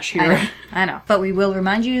rehash here. I know. But we will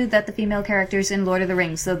remind you that the female characters in Lord of the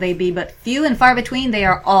Rings, though they be but few and far between, they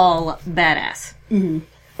are all badass.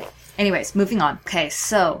 Anyways, moving on. Okay,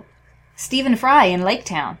 so... Stephen Fry in Lake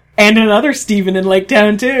Town. And another Stephen in Lake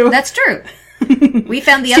Town, too. That's true. We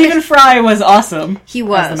found the Stephen Fry was awesome. He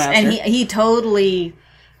was. And he totally...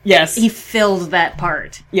 Yes. He filled that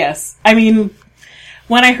part. Yes. I mean,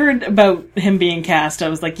 when I heard about him being cast, I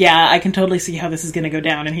was like, yeah, I can totally see how this is going to go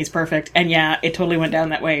down, and he's perfect. And yeah, it totally went down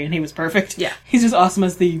that way, and he was perfect. Yeah. He's just awesome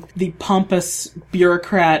as the pompous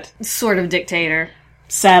bureaucrat. Sort of dictator.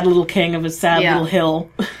 Sad little king of a sad little hill.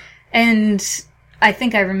 And I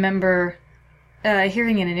think I remember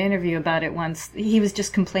hearing in an interview about it once, he was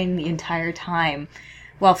just complaining the entire time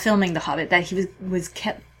while filming The Hobbit that he was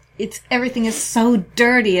kept... everything is so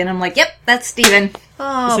dirty, and I'm like, yep, that's Stephen.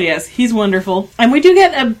 Oh. So yes, he's wonderful. And we do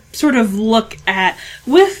get a sort of look at,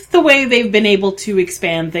 with the way they've been able to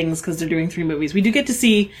expand things, because they're doing 3 movies, we do get to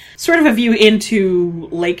see sort of a view into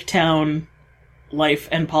Lake Town life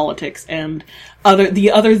and politics and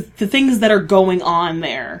the things that are going on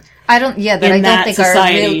there. I don't think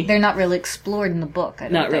society. they're not really explored in the book.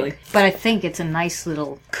 Not really. But I think it's a nice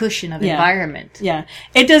little cushion of environment. Yeah.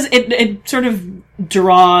 It does, it sort of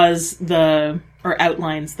draws or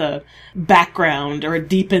outlines the background, or it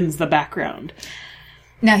deepens the background.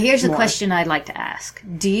 Now here's a question I'd like to ask.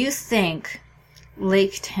 Do you think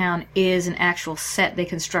Lake Town is an actual set they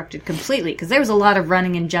constructed completely? Because there was a lot of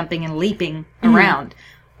running and jumping and leaping around.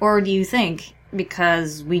 Or do you think,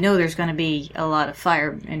 because we know there's going to be a lot of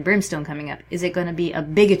fire and brimstone coming up, is it going to be a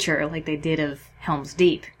bigature like they did of Helm's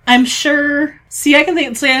Deep? I'm sure.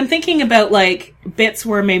 I'm thinking about, like, bits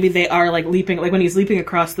where maybe they are, like, leaping, like when he's leaping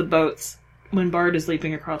across the boats, when Bard is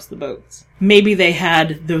leaping across the boats. Maybe they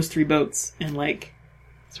had those 3 boats and, like,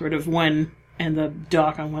 sort of one, and the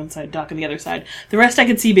dock on one side, dock on the other side. The rest I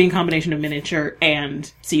could see being a combination of miniature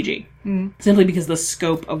and CG. Simply because of the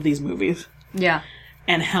scope of these movies. Yeah.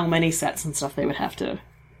 And how many sets and stuff they would have to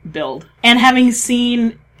build. And having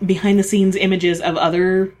seen behind-the-scenes images of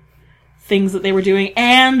other things that they were doing,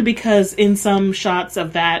 and because in some shots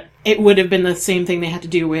of that, it would have been the same thing they had to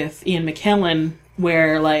do with Ian McKellen,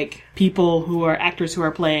 where, like, actors who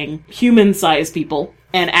are playing human-sized people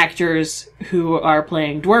and actors who are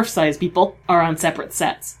playing dwarf-sized people are on separate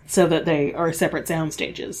sets, so that they are separate sound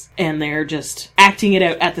stages. And they're just acting it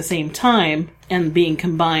out at the same time and being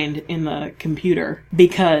combined in the computer.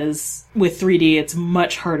 Because with 3D, it's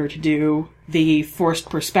much harder to do the forced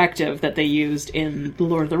perspective that they used in The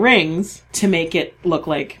Lord of the Rings to make it look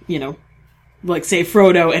like, like, say,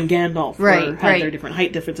 Frodo and Gandalf had their different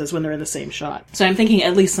height differences when they're in the same shot. So I'm thinking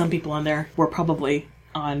at least some people on there were probably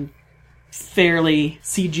on fairly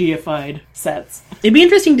CG-ified sets. It'd be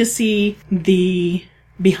interesting to see the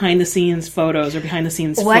behind-the-scenes photos or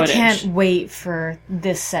behind-the-scenes footage. I can't wait for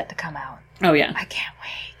this set to come out. Oh, yeah. I can't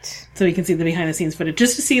wait. So you can see the behind-the-scenes footage.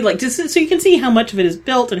 Just to see, so you can see how much of it is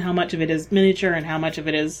built and how much of it is miniature and how much of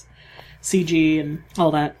it is CG and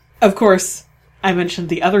all that. Of course, I mentioned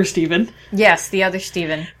the other Stephen. Yes, the other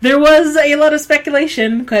Stephen. There was a lot of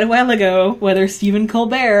speculation quite a while ago whether Stephen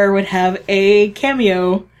Colbert would have a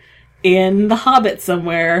cameo in The Hobbit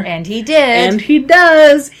somewhere. And he did. And he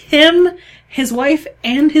does. Him, his wife,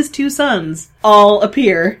 and his 2 sons all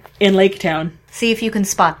appear in Lake Town. See if you can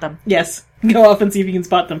spot them. Yes. Go off and see if you can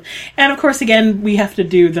spot them. And of course, again, we have to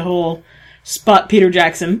do the whole spot Peter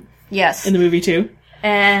Jackson. Yes. In the movie too.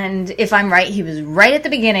 And if I'm right, he was right at the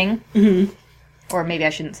beginning. Mm-hmm. Or maybe I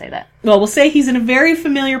shouldn't say that. Well, we'll say he's in a very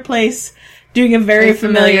familiar place, doing a very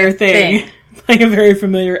familiar thing. Playing a very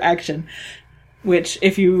familiar action. Which,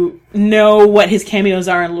 if you know what his cameos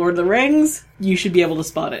are in Lord of the Rings, you should be able to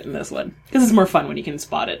spot it in this one. Because it's more fun when you can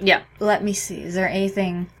spot it. Yeah. Let me see. Is there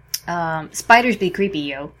anything... spiders be creepy,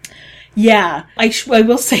 yo. Yeah. I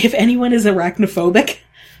will say, if anyone is arachnophobic...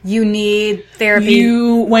 You need therapy.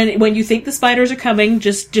 When you think the spiders are coming,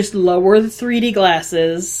 just lower the 3D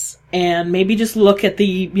glasses, and maybe just look at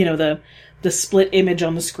the split image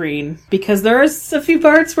on the screen, because there's a few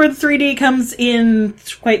parts where the 3D comes in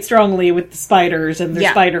quite strongly with the spiders and their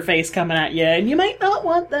spider face coming at you, and you might not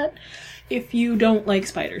want that if you don't like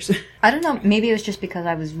spiders. I don't know, maybe it was just because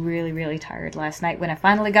I was really, really tired last night when I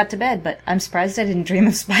finally got to bed, but I'm surprised I didn't dream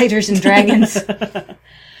of spiders and dragons.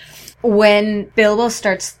 When Bilbo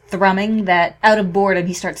starts thrumming that, out of boredom,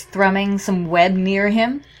 he starts thrumming some web near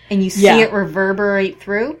him, and you see it reverberate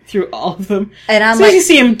through all of them. And I'm you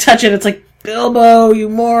see him touch it, it's like, Bilbo, you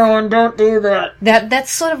moron, don't do that.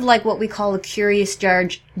 That's sort of like what we call a Curious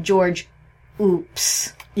George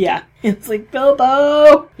oops. Yeah. It's like,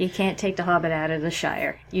 Bilbo! You can't take the Hobbit out of the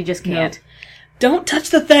Shire. You just can't. No. Don't touch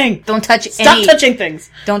the thing! Don't touch Stop touching things!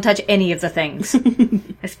 Don't touch any of the things.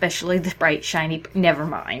 Especially the bright, shiny... Never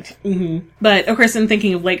mind. Mm-hmm. But, of course, I'm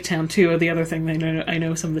thinking of Lake Town, too. The other thing that I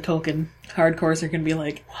know some of the Tolkien hardcores are going to be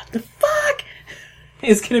like, what the fuck?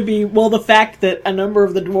 Is going to be, the fact that a number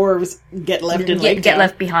of the dwarves get left in Lake Town. Get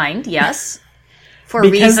left behind, yes. For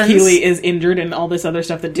because reasons. Keeley is injured and all this other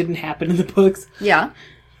stuff that didn't happen in the books. Yeah.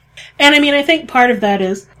 And, I think part of that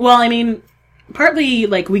is, partly,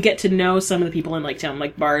 we get to know some of the people in Lake Town,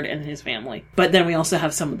 like Bard and his family. But then we also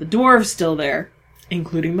have some of the dwarves still there,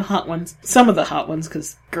 including the hot ones. Some of the hot ones,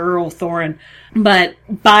 because girl, Thorin. But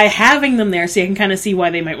by having them there, I can kind of see why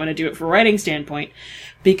they might want to do it from a writing standpoint.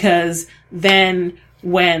 Because then,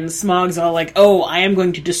 when Smaug's all like, oh, I am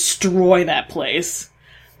going to destroy that place,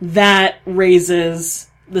 that raises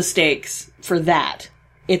the stakes for that.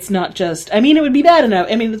 It's not just, it would be bad enough.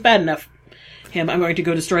 It's bad enough. I'm going to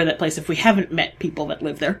go destroy that place if we haven't met people that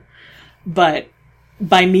live there. But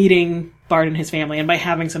by meeting Bard and his family, and by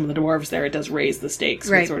having some of the dwarves there, it does raise the stakes.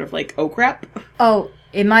 Right. It's sort of like, oh crap. Oh,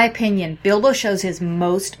 in my opinion, Bilbo shows his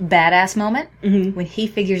most badass moment when he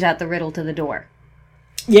figures out the riddle to the door.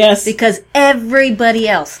 Yes. Because everybody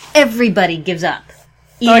gives up.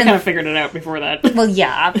 I kind of figured it out before that. Well,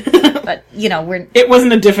 yeah, but, It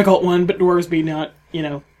wasn't a difficult one, but dwarves be not,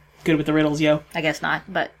 good with the riddles, yo. I guess not,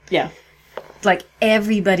 but... Yeah. Like,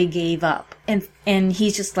 everybody gave up. And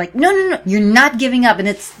he's just like, no, you're not giving up. And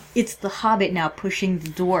it's the Hobbit now pushing the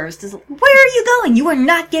dwarves. Where are you going? You are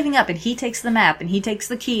not giving up. And he takes the map, and he takes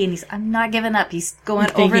the key, and I'm not giving up. He's going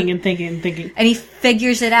thinking over... thinking. And he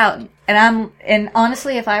figures it out. And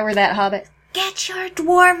honestly, if I were that Hobbit, get your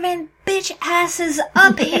dwarven bitch asses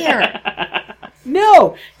up here!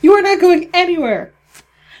 No! You are not going anywhere!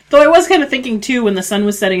 Though I was kind of thinking, too, when the sun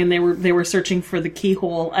was setting and they were searching for the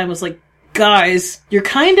keyhole, I was like, guys, you're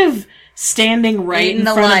kind of standing right in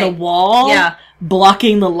front of the wall,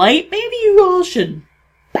 blocking the light. Maybe you all should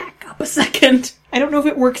back up a second. I don't know if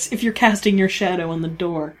it works if you're casting your shadow on the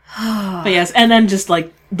door. But yes, and then just,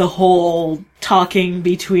 like, the whole talking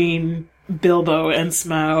between Bilbo and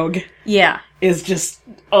Smaug. Yeah. Is just,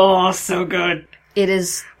 so good. It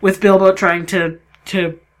is. With Bilbo trying to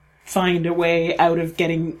find a way out of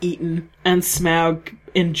getting eaten, and Smaug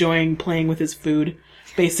enjoying playing with his food,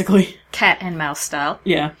 basically. Cat and mouse style.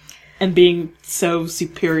 Yeah. And being so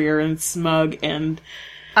superior and smug and...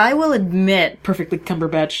 I will admit... perfectly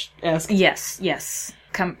Cumberbatch-esque. Yes.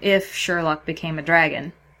 If Sherlock became a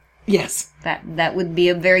dragon. Yes. That would be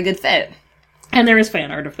a very good fit. And there is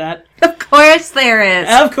fan art of that. Of course there is.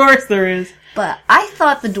 Of course there is. But I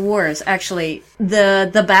thought the dwarves, actually,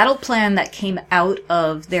 the battle plan that came out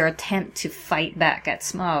of their attempt to fight back at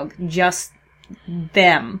Smaug, just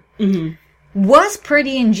them, was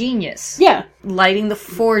pretty ingenious. Yeah. Lighting the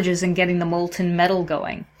forges and getting the molten metal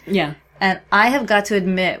going. Yeah. And I have got to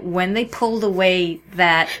admit, when they pulled away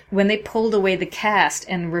the cast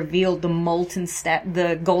and revealed the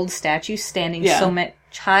the gold statue standing so much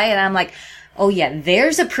high, and I'm like, oh yeah,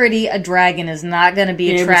 there's a dragon is not going to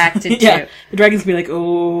be attracted to. Yeah, the dragon's going to be like,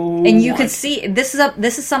 oh. And you could see, this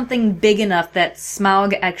is something big enough that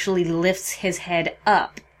Smaug actually lifts his head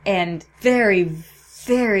up and very,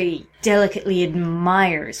 very delicately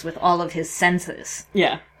admires with all of his senses.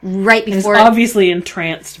 Yeah. Right before... And is obviously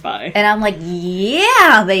entranced by. And I'm like,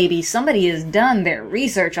 yeah, baby, somebody has done their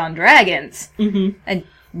research on dragons. Mm-hmm. And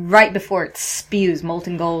right before it spews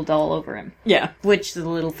molten gold all over him. Yeah. Which is a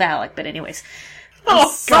little phallic, but anyways. Oh,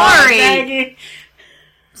 sorry! God, Maggie.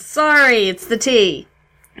 Sorry, it's the tea.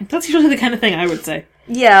 That's usually the kind of thing I would say.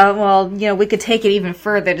 Yeah, well, we could take it even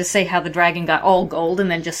further to say how the dragon got all gold and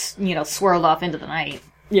then just, swirled off into the night.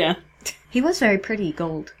 Yeah. He was very pretty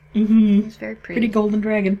gold. Mm-hmm. He was very pretty. Pretty golden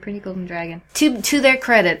dragon. Pretty golden dragon. To their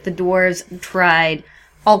credit, the dwarves tried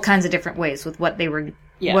all kinds of different ways with what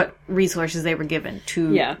resources they were given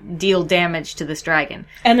to deal damage to this dragon.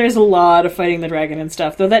 And there's a lot of fighting the dragon and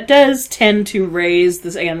stuff, though that does tend to raise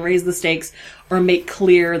the stakes or make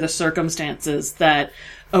clear the circumstances that,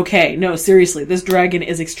 okay, no, seriously, this dragon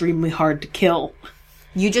is extremely hard to kill.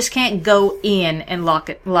 You just can't go in and lop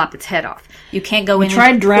its head off. You can't go in and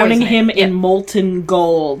tried drowning him in molten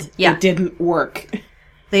gold. Yeah. It didn't work.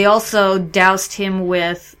 They also doused him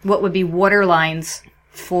with what would be water lines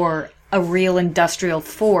for a real industrial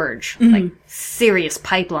forge. Mm-hmm. Like serious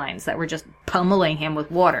pipelines that were just pummeling him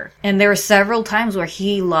with water. And there were several times where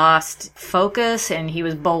he lost focus and he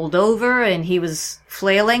was bowled over and he was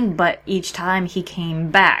flailing, but each time he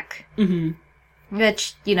came back. Mm-hmm.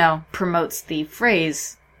 Which, promotes the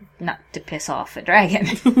phrase, not to piss off a dragon.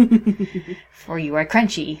 For you are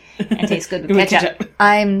crunchy and taste good with ketchup.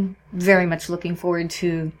 I'm very much looking forward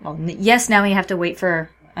to... Well, yes, now we have to wait for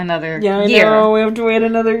another year. Yeah, I know, we have to wait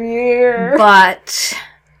another year. But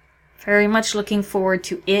very much looking forward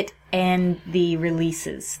to it and the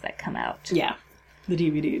releases that come out. Yeah, the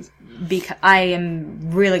DVDs. Because I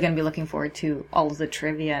am really going to be looking forward to all of the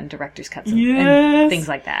trivia and director's cuts and things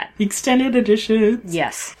like that. The extended editions.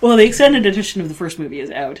 Yes. Well, the extended edition of the first movie is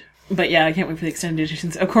out. But yeah, I can't wait for the extended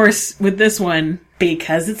editions. Of course, with this one,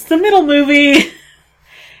 because it's the middle movie,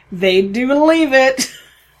 they do leave it.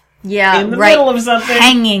 Yeah, in the middle of something.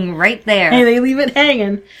 Hanging right there. Hey, they leave it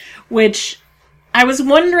hanging. Which, I was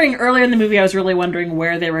wondering, earlier in the movie, I was really wondering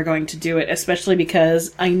where they were going to do it, especially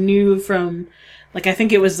because I knew from... Like, I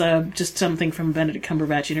think it was just something from a Benedict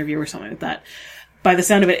Cumberbatch interview or something like that. By the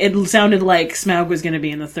sound of it, it sounded like Smaug was going to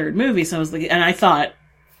be in the third movie. So I was like, and I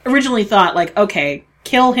originally thought, like, okay,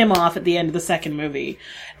 kill him off at the end of the second movie.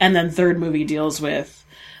 And then third movie deals with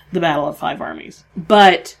the Battle of Five Armies.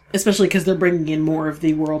 But, especially because they're bringing in more of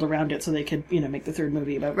the world around it so they could, make the third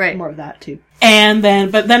movie about more of that too.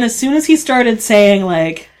 But then as soon as he started saying,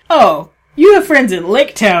 like, oh, you have friends in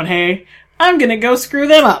Lake Town, hey? I'm gonna go screw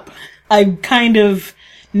them up. I kind of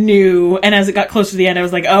knew, and as it got closer to the end, I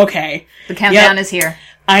was like, okay. The countdown is here.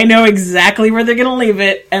 I know exactly where they're gonna leave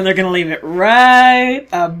it, and they're gonna leave it right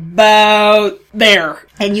about there.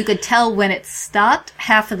 And you could tell when it stopped,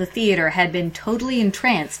 half of the theater had been totally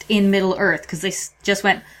entranced in Middle-earth, because they just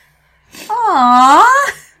went, aww.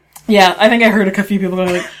 Yeah, I think I heard a few people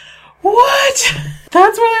going like, what?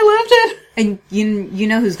 That's where they left it? And you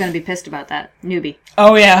know who's going to be pissed about that? Newbie.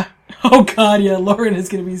 Oh, yeah. Oh, God, yeah. Lauren is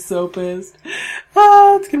going to be so pissed.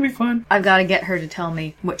 Oh, it's going to be fun. I've got to get her to tell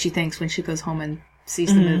me what she thinks when she goes home and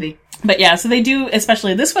sees the movie. But yeah, so they do,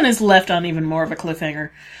 especially, this one is left on even more of a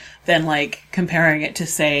cliffhanger than, like, comparing it to,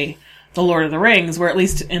 say, The Lord of the Rings, where at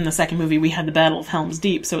least in the second movie we had the Battle of Helm's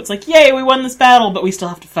Deep. So it's like, yay, we won this battle, but we still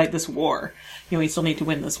have to fight this war. You know, we still need to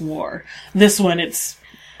win this war. This one, it's...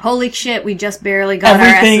 Holy shit, we just barely got our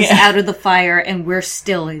asses out of the fire, and we're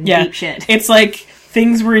still in deep shit. It's like,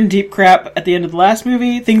 things were in deep crap at the end of the last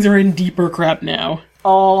movie, things are in deeper crap now.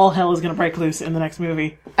 All hell is gonna break loose in the next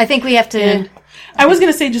movie. I think we have to... And I was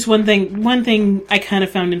gonna say just one thing I kind of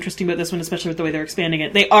found interesting about this one, especially with the way they're expanding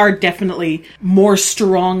it. They are definitely more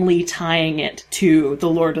strongly tying it to The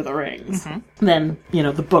Lord of the Rings than, you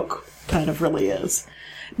know, the book kind of really is.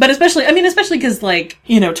 But especially because, like,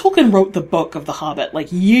 you know, Tolkien wrote the book of The Hobbit, like,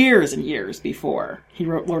 years and years before he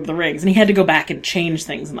wrote Lord of the Rings, and he had to go back and change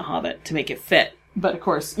things in The Hobbit to make it fit. But, of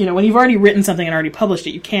course, you know, when you've already written something and already published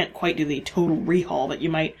it, you can't quite do the total rehaul that you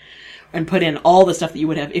might, and put in all the stuff that you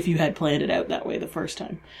would have if you had planned it out that way the first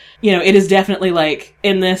time. You know, it is definitely, like,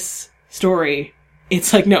 in this story,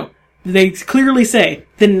 it's like, no, they clearly say,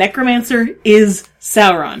 the necromancer is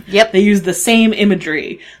Sauron. Yep. They use the same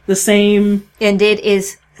imagery, the same... And it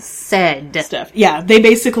is said. Stuff. Yeah, they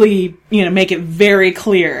basically, you know, make it very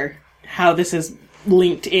clear how this is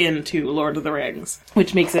linked into Lord of the Rings,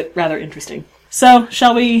 which makes it rather interesting. So,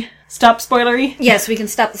 shall we stop spoilery? Yes, we can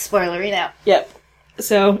stop the spoilery now. Yep.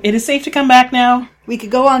 So, it is safe to come back now. We could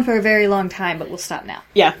go on for a very long time, but we'll stop now.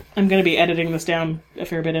 Yeah, I'm going to be editing this down a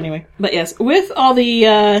fair bit anyway. But yes, with all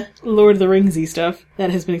the Lord of the Ringsy stuff that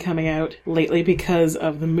has been coming out lately because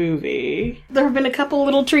of the movie, there have been a couple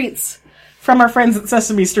little treats from our friends at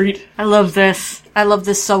Sesame Street. I love this. I love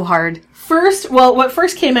this so hard. What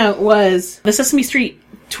first came out was the Sesame Street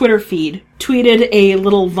Twitter feed tweeted a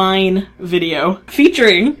little Vine video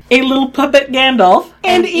featuring a little puppet Gandalf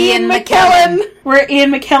and Ian McKellen, where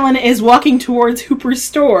Ian McKellen is walking towards Hooper's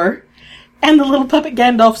store, and the little puppet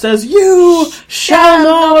Gandalf says, "You shall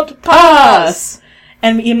not pass!"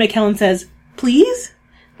 And Ian McKellen says, "Please?"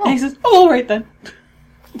 Oh. And he says, "Oh, all right then."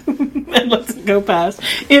 And lets it go past.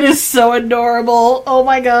 It is so adorable. Oh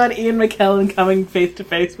my god, Ian McKellen coming face to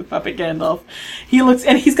face with Puppet Gandalf. He looks,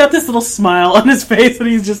 and he's got this little smile on his face, and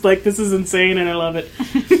he's just like, this is insane, and I love it.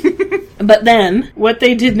 But then, what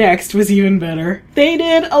they did next was even better. They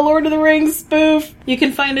did a Lord of the Rings spoof. You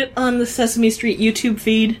can find it on the Sesame Street YouTube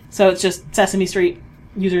feed. So it's just Sesame Street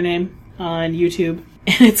username on YouTube.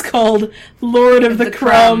 And it's called Lord of the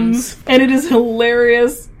Crumbs. And it is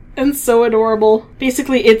hilarious. And so adorable.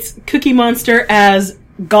 Basically, it's Cookie Monster as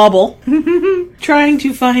Gobble, trying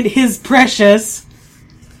to find his precious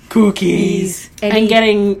cookies. And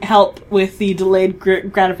getting help with the delayed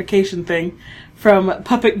gratification thing from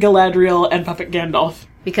Puppet Galadriel and Puppet Gandalf.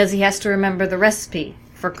 Because he has to remember the recipe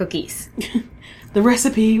for cookies. The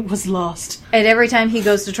recipe was lost. And every time he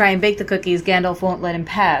goes to try and bake the cookies, Gandalf won't let him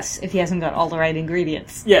pass if he hasn't got all the right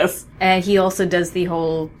ingredients. Yes. And he also does the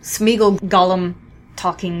whole Smeagol Gollum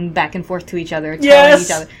talking back and forth to each other, telling yes.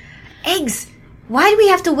 each other, "Eggs! Why do we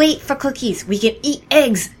have to wait for cookies? We can eat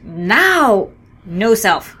eggs now!" No,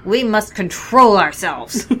 self. We must control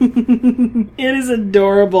ourselves. It is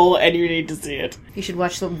adorable, and you need to see it. You should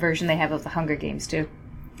watch the version they have of the Hunger Games, too.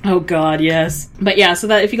 Oh god, yes. But yeah, so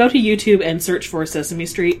that if you go to YouTube and search for Sesame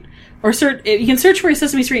Street, or you can search for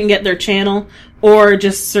Sesame Street and get their channel, or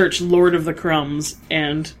just search Lord of the Crumbs,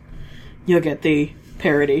 and you'll get the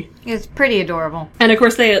parody. It's pretty adorable. And of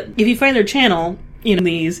course, if you find their channel, you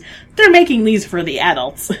know, they're making these for the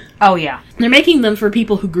adults. Oh, yeah. They're making them for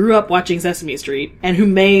people who grew up watching Sesame Street and who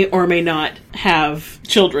may or may not have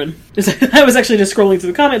children. I was actually just scrolling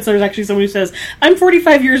through the comments, and there's actually someone who says, "I'm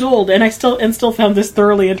 45 years old, and I still found this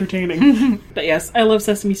thoroughly entertaining." But yes, I love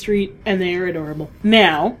Sesame Street, and they are adorable.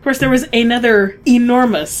 Now, of course, there was another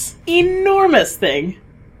enormous thing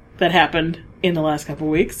that happened in the last couple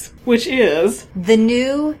weeks, which is the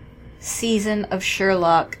new season of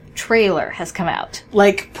Sherlock trailer has come out.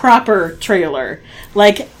 Like, proper trailer.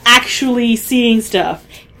 Like, actually seeing stuff.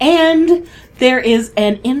 And there is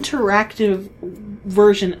an interactive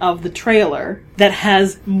version of the trailer that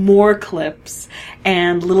has more clips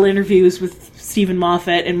and little interviews with Stephen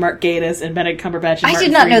Moffat and Mark Gatiss and Benedict Cumberbatch and I Martin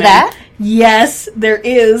did not know Freeman. that. Yes, there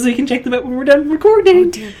is. We can check them out when we're done recording.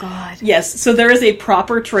 Oh, dear God. Yes, so there is a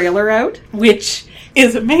proper trailer out, which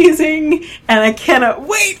is amazing, and I cannot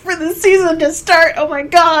wait for the season to start. Oh my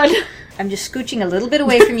god. I'm just scooching a little bit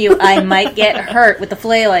away from you. I might get hurt with the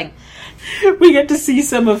flailing. We get to see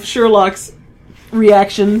some of Sherlock's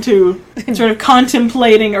reaction to sort of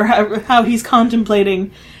contemplating, or how he's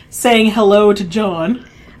contemplating saying hello to John.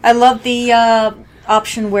 I love the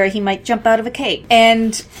option where he might jump out of a cake.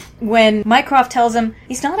 And when Mycroft tells him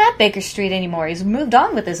he's not at Baker Street anymore, he's moved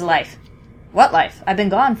on with his life. What life? I've been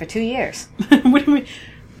gone for 2 years. What do you mean?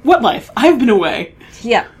 What life? I've been away.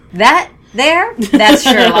 Yeah. That's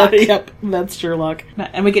Sherlock. Yep, that's Sherlock.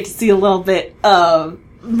 And we get to see a little bit of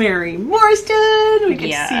Mary Morstan.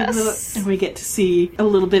 We get to see a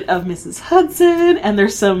little bit of Mrs. Hudson. And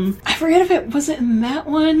there's some... I forget if it... Was it in that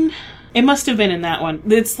one? It must have been in that one.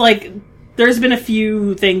 It's like... There's been a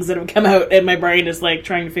few things that have come out, and my brain is like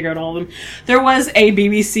trying to figure out all of them. There was a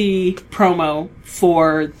BBC promo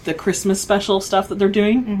for the Christmas special stuff that they're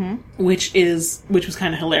doing, which was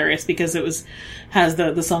kind of hilarious because it has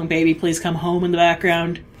the song "Baby Please Come Home" in the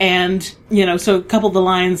background, and so a couple of the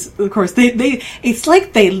lines, of course, it's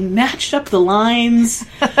like they matched up the lines.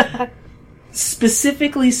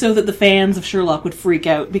 Specifically so that the fans of Sherlock would freak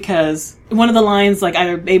out, because one of the lines, like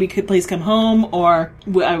either "Baby could please come home" or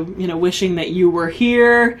 "wishing that you were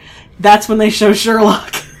here," that's when they show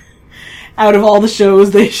Sherlock. Out of all the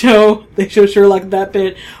shows, they show Sherlock that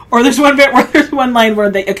bit. Or there's one bit where there's one line where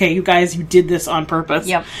you guys, you did this on purpose.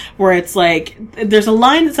 Yep. Where it's like, there's a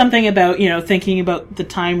line that's something about, thinking about the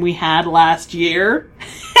time we had last year.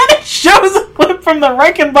 And it shows a clip from the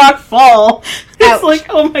Reichenbach Fall. It's Ouch. like,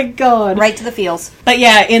 oh my god. Right to the feels. But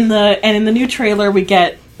yeah, in the new trailer, we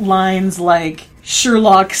get lines like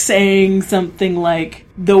Sherlock saying something like,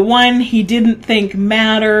 "The one he didn't think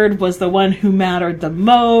mattered was the one who mattered the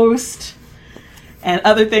most," and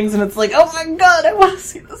other things, and it's like, oh my god, I want to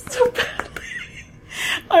see this so badly.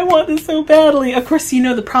 I want this so badly. Of course,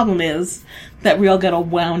 the problem is that we all get all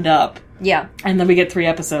wound up. Yeah. And then we get 3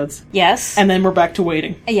 episodes. Yes. And then we're back to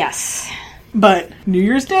waiting. Yes. But New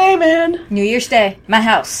Year's Day, man. New Year's Day. My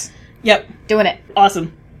house. Yep. Doing it.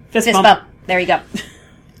 Awesome. Fist bump. There you go.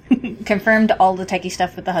 Confirmed all the techie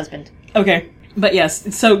stuff with the husband. Okay. But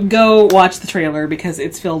yes, so go watch the trailer because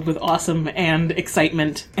it's filled with awesome and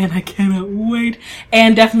excitement, and I cannot wait.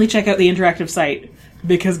 And definitely check out the interactive site,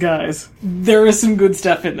 because guys, there is some good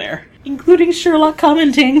stuff in there, including Sherlock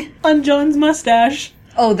commenting on John's mustache.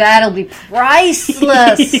 Oh, that'll be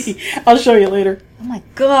priceless. I'll show you later. Oh my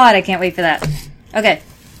god, I can't wait for that. Okay,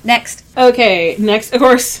 next. Okay, next, of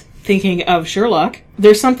course, thinking of Sherlock,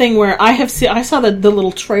 there's something where I saw the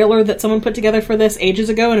little trailer that someone put together for this ages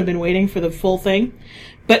ago and have been waiting for the full thing.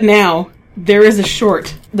 But now, there is a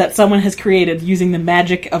short that someone has created using the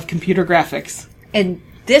magic of computer graphics.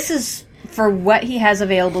 this is for what he has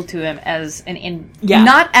available to him as Yeah.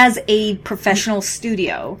 not as a professional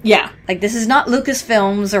studio. Yeah. Like, this is not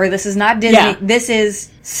Lucasfilms or this is not Disney. Yeah. This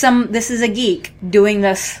is a geek doing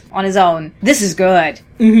this on his own. This is good.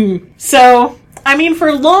 Mm-hmm. So, I mean, for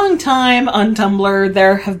a long time on Tumblr,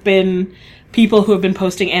 there have been people who have been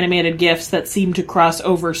posting animated GIFs that seem to cross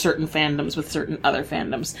over certain fandoms with certain other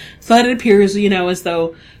fandoms. So that it appears, as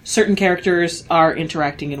though certain characters are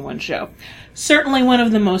interacting in one show. Certainly one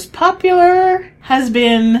of the most popular has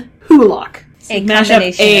been Wholock. A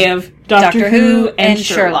mashup A of Doctor Who and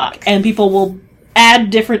Sherlock. And people will add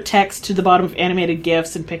different text to the bottom of animated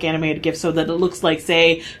GIFs and pick animated GIFs so that it looks like,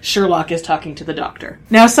 say, Sherlock is talking to the Doctor.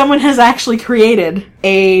 Now, someone has actually created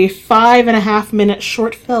a 5.5-minute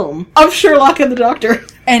short film of Sherlock and the Doctor.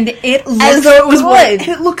 And it looks as though it was good. And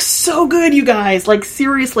it looks so good, you guys. Like,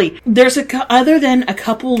 seriously. There's other than a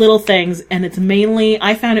couple little things, and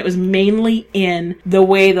I found it was mainly in the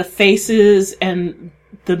way the faces and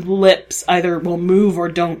the lips either will move or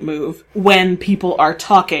don't move when people are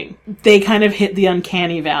talking. They kind of hit the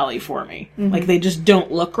uncanny valley for me. Mm-hmm. Like, they just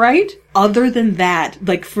don't look right. Other than that,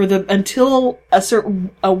 like, until a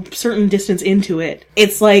certain distance into it,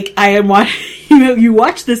 it's like I am watching, you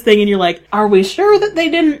watch this thing and you're like, are we sure that they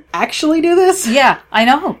didn't actually do this? Yeah, I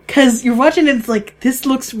know. 'Cause you're watching it, it's like, this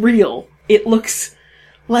looks real. It looks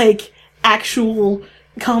like actual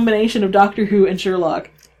combination of Doctor Who and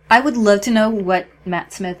Sherlock. I would love to know what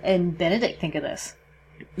Matt Smith and Benedict think of this.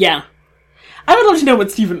 Yeah. I would love to know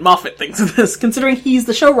what Stephen Moffat thinks of this, considering he's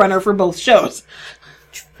the showrunner for both shows.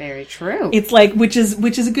 Very true. It's like, which is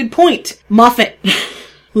a good point. Moffat,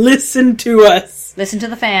 listen to us. Listen to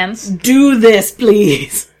the fans. Do this,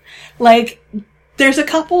 please. Like, There's a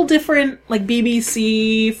couple different, like,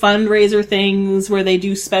 BBC fundraiser things where they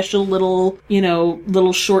do special little,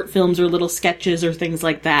 little short films or little sketches or things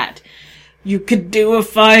like that. You could do a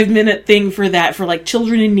 5-minute thing for that, for, like,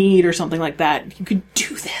 children in need or something like that. You could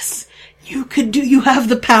do this. You have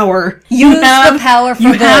the power. Use the power for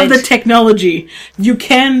good. You have the technology. You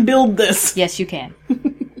can build this. Yes, you can.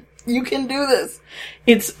 You can do this.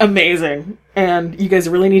 It's amazing. And you guys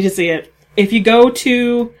really need to see it. If you go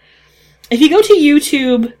to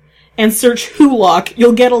YouTube and search Wholock,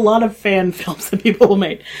 you'll get a lot of fan films that people will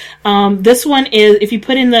make. This one is, if you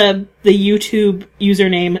put in the YouTube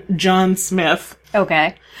username John Smith.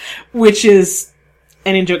 Okay. Which is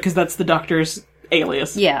an in-joke because that's the Doctor's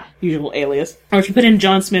alias. Yeah. Usual alias. Or if you put in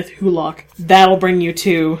John Smith Wholock, that'll bring you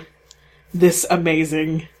to this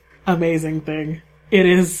amazing, amazing thing. It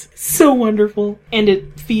is so wonderful. And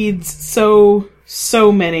it feeds so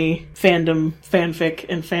many fandom, fanfic,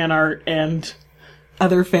 and fan art, and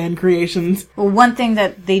other fan creations. Well, one thing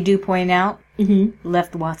that they do point out,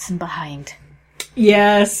 left Watson behind.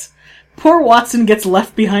 Yes. Poor Watson gets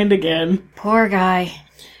left behind again. Poor guy.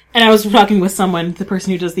 And I was talking with someone, the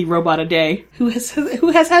person who does the robot a day, who has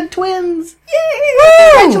had twins.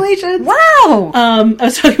 Yay! Congratulations! Wow! I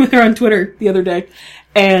was talking with her on Twitter the other day,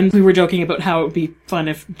 and we were joking about how it would be fun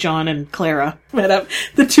if John and Clara met up,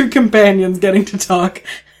 the two companions getting to talk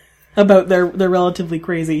about their relatively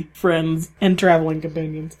crazy friends and traveling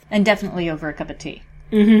companions. And definitely over a cup of tea.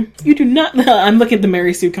 Mm-hmm. You do not... I'm looking at the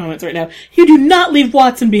Mary Sue comments right now. You do not leave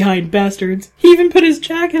Watson behind, bastards. He even put his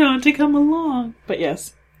jacket on to come along. But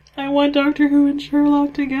yes, I want Doctor Who and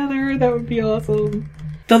Sherlock together. That would be awesome.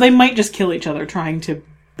 Though they might just kill each other trying to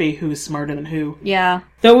be who's smarter than who. Yeah.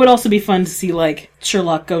 Though it would also be fun to see, like,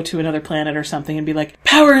 Sherlock go to another planet or something and be like,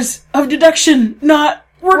 powers of deduction not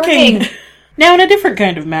working! Now in a different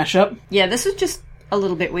kind of mashup. Yeah, this is just a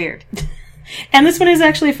little bit weird. And this one is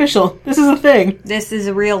actually official. This is a thing. This is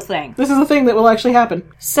a real thing. This is a thing that will actually happen.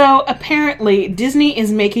 So, apparently, Disney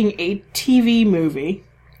is making a TV movie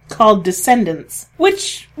called Descendants,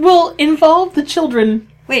 which will involve the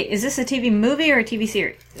children. Wait, is this a TV movie or a TV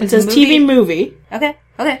series? It says TV movie. Okay.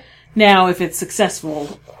 Now, if it's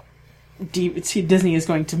successful, Disney is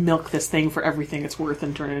going to milk this thing for everything it's worth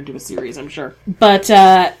and turn it into a series, I'm sure. But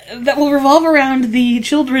that will revolve around the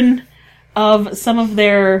children of some of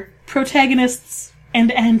their protagonists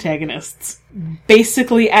and antagonists.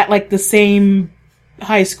 Basically at, like, the same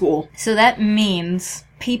high school. So that means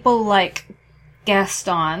people like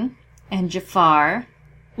Gaston and Jafar.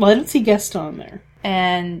 Well, I don't see Gaston there.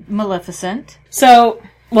 And Maleficent. So,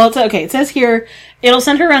 well, it's okay. It says here, it'll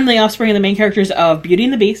center around the offspring of the main characters of Beauty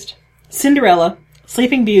and the Beast, Cinderella,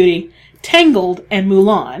 Sleeping Beauty, Tangled, and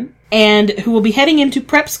Mulan, and who will be heading into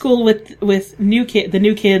prep school with the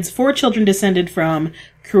new kids, 4 children descended from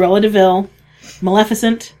Cruella de Vil,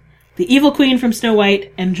 Maleficent, the Evil Queen from Snow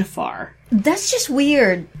White, and Jafar. That's just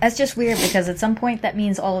weird. That's just weird because at some point that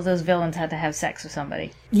means all of those villains had to have sex with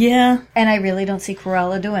somebody. Yeah. And I really don't see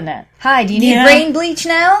Cruella doing that. Hi, do you need brain bleach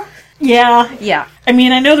now? Yeah. Yeah. I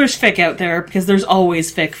mean, I know there's fic out there, because there's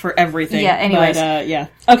always fic for everything. Yeah, anyways. But, yeah.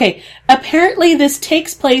 Okay, apparently this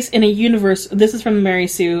takes place in a universe... This is from the Mary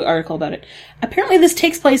Sue article about it. Apparently this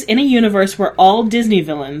takes place in a universe where all Disney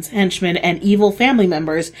villains, henchmen, and evil family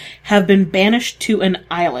members have been banished to an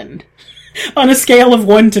island. On a scale of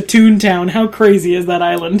 1 to Toontown, how crazy is that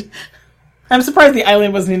island? I'm surprised the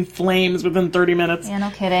island wasn't in flames within 30 minutes. Yeah, no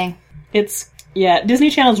kidding. Disney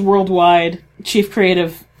Channel's worldwide chief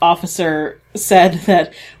creative officer said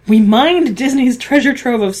that we mined Disney's treasure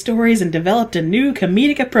trove of stories and developed a new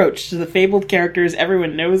comedic approach to the fabled characters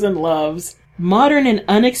everyone knows and loves. Modern and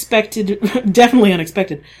unexpected, definitely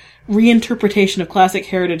unexpected, reinterpretation of classic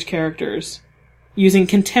heritage characters using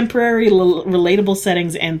contemporary, relatable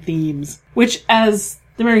settings and themes. Which, as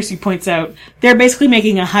the Mary Sue points out, they're basically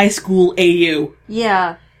making a high school AU.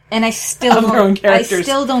 Yeah. And I still don't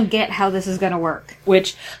get how this is going to work.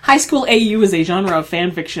 Which, high school AU is a genre of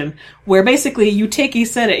fan fiction where basically you take a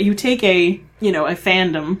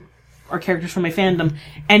fandom, or characters from a fandom,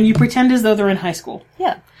 and you pretend as though they're in high school.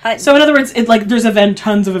 Yeah. So in other words, it's like there's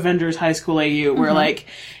tons of Avengers high school AU where like,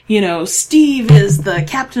 Steve is the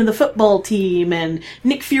captain of the football team, and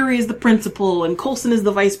Nick Fury is the principal, and Coulson is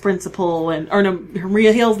the vice principal,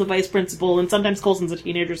 Maria Hill's the vice principal, and sometimes Coulson's a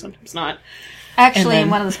teenager, sometimes not. Actually, in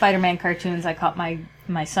one of the Spider-Man cartoons I caught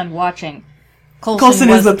my son watching, Coulson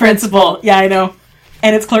is the principal. Yeah, I know.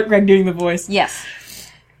 And it's Clark Gregg doing the voice. Yes.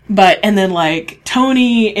 And then, like,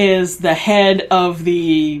 Tony is the head of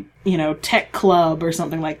the, tech club or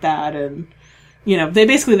something like that. And,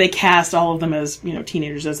 they cast all of them as,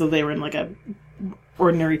 teenagers as though they were in, like, a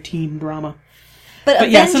ordinary teen drama.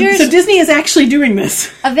 But yeah, Avengers... so Disney is actually doing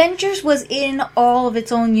this. Avengers was in all of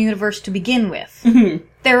its own universe to begin with. Mm-hmm.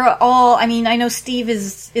 They're all... I mean, I know Steve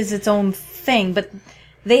is its own thing, but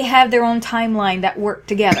they have their own timeline that work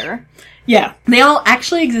together. Yeah. They all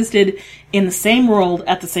actually existed in the same world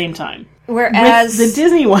at the same time. Whereas... With the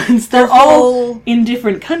Disney ones, they're all in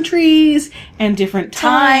different countries and different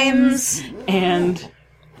times. And...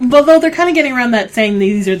 although they're kind of getting around that saying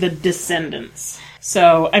these are the descendants.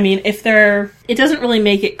 So, I mean, if they're... it doesn't really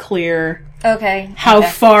make it clear... how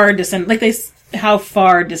far how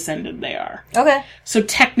far descended they are. Okay. So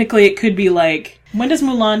technically it could be like... when does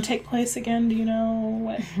Mulan take place again? Do you know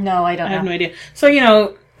what? No, I don't know. I have no idea.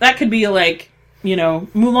 So, that could be like...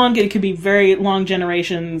 Mulan, it could be very long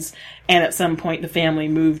generations, and at some point the family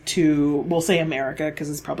moved to, we'll say America, because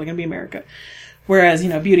it's probably going to be America. Whereas,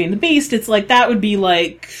 Beauty and the Beast, it's like, that would be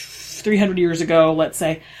like 300 years ago, let's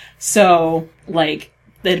say. So, like,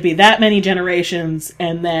 there'd be that many generations,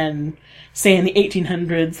 and then, say in the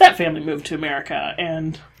 1800s, that family moved to America,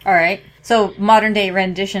 and... Alright. So, modern day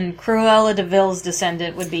rendition, Cruella de Vil's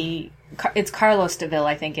descendant would be... it's Carlos de Vil,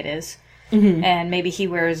 I think it is. Mm-hmm. And maybe he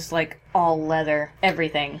wears, like, all leather,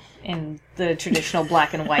 everything, in the traditional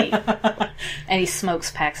black and white. And he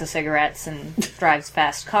smokes packs of cigarettes and drives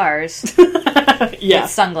fast cars. Yeah.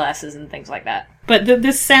 With sunglasses and things like that. But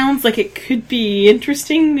this sounds like it could be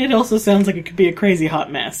interesting. It also sounds like it could be a crazy hot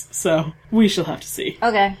mess. So, we shall have to see.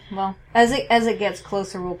 Okay, well, as it gets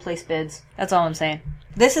closer, we'll place bids. That's all I'm saying.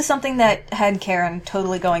 This is something that had Karen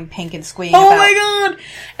totally going pink and squeeing about. Oh my god!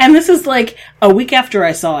 And this is like a week after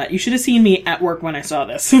I saw it. You should have seen me at work when I saw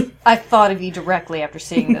this. I thought of you directly after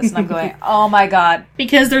seeing this, and I'm going, oh my god.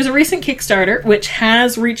 Because there's a recent Kickstarter which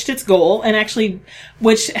has reached its goal, and actually,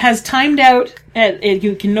 which has timed out.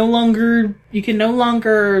 You can no longer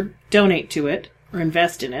donate to it or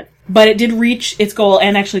invest in it, but it did reach its goal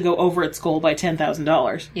and actually go over its goal by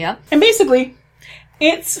 $10,000. Yeah. And basically,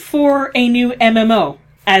 it's for a new MMO,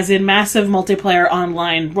 as in massive multiplayer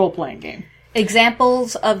online role-playing game.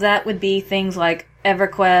 Examples of that would be things like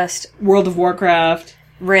EverQuest, World of Warcraft,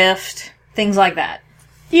 Rift, things like that.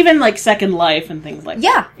 Even like Second Life and things like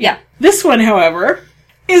that. Yeah. This one, however,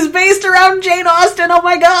 is based around Jane Austen. Oh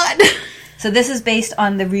my god! So this is based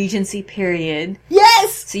on the Regency period.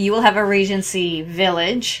 Yes! So you will have a Regency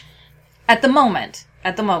village at the moment.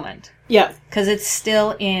 Yeah. Because it's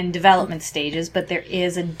still in development stages, but there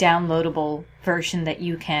is a downloadable version that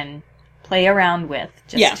you can play around with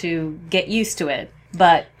just to get used to it.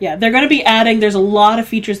 But yeah, they're going to be adding, there's a lot of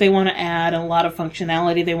features they want to add and a lot of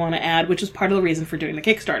functionality they want to add, which is part of the reason for doing the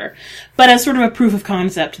Kickstarter. But as sort of a proof of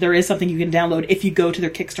concept, there is something you can download if you go to their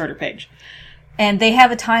Kickstarter page. And they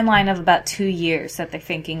have a timeline of about 2 years that they're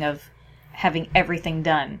thinking of having everything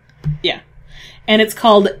done. Yeah. And it's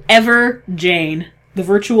called Ever Jane, the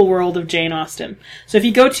virtual world of Jane Austen. So if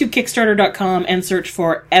you go to Kickstarter.com and search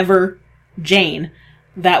for Ever Jane,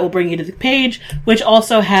 that will bring you to the page, which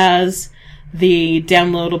also has the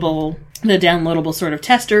downloadable sort of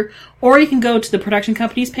tester. Or you can go to the production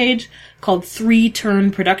company's page called 3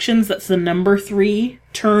 Turn Productions. That's the number 3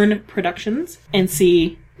 Turn Productions. And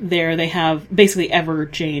see, there they have, basically Ever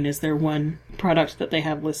Jane is their one product that they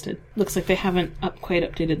have listed. Looks like they haven't quite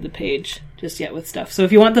updated the page just yet with stuff. So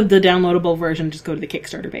if you want the downloadable version, just go to the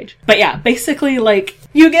Kickstarter page. But yeah, basically, like,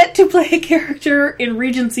 you get to play a character in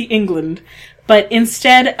Regency England, but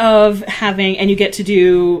instead of having, and you get to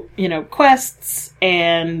do, quests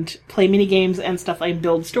and play minigames and stuff like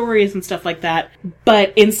build stories and stuff like that,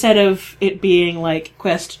 but instead of it being like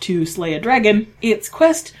quest to slay a dragon, it's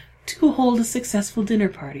quest to hold a successful dinner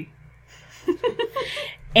party.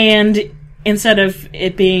 And instead of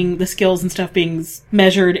it being the skills and stuff being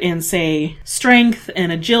measured in, say, strength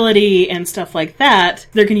and agility and stuff like that,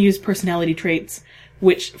 they're going to use personality traits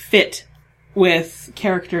which fit with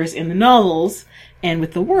characters in the novels and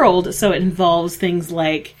with the world. So it involves things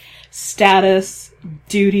like status,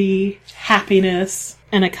 duty, happiness,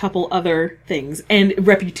 and a couple other things. And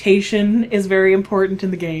reputation is very important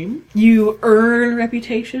in the game. You earn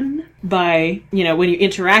reputation by, when you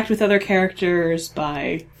interact with other characters,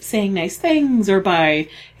 by saying nice things, or by,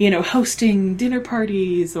 hosting dinner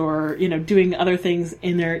parties, or, doing other things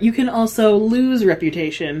in there. You can also lose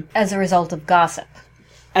reputation. As a result of gossip.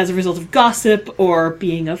 Or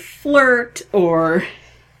being a flirt, or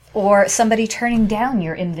somebody turning down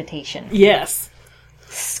your invitation. Yes.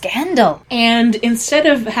 Scandal. And instead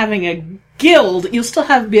of having a guild, you'll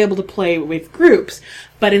still be able to play with groups,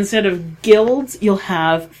 but instead of guilds, you'll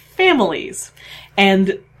have families.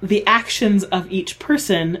 And the actions of each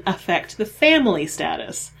person affect the family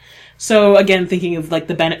status. So again, thinking of like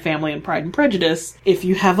the Bennett family in Pride and Prejudice, if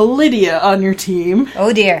you have a Lydia on your team,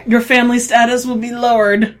 oh dear, your family status will be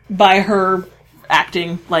lowered by her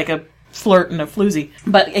acting like a flirt and a floozy.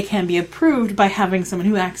 But it can be improved by having someone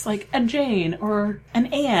who acts like a Jane or an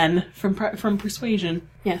Anne from Persuasion.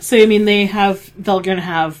 Yeah, so I mean, they're gonna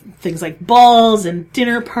have things like balls and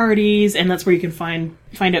dinner parties, and that's where you can find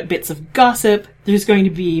out bits of gossip. There's going to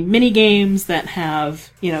be mini games that have,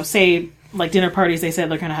 say, like dinner parties, they said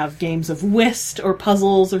they're going to have games of whist or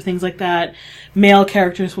puzzles or things like that. Male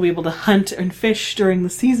characters will be able to hunt and fish during the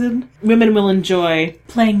season. Women will enjoy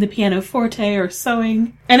playing the pianoforte or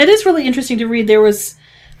sewing. And it is really interesting to read. I was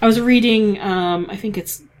reading, I think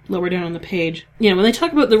it's lower down on the page. When they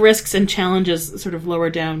talk about the risks and challenges sort of lower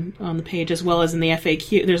down on the page, as well as in the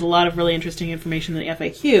FAQ, there's a lot of really interesting information in the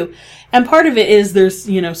FAQ. And part of it is there's,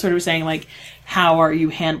 sort of saying like, how are you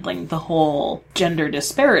handling the whole gender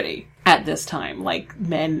disparity at this time? Like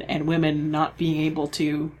men and women not being able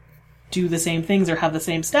to do the same things or have the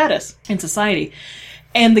same status in society.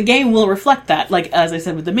 And the game will reflect that. Like, as I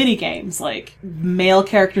said with the mini games, like, male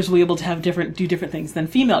characters will be able to do different things than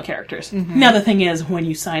female characters. Mm-hmm. Now, the thing is, when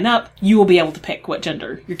you sign up, you will be able to pick what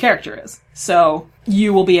gender your character is. So,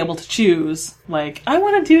 you will be able to choose, like, I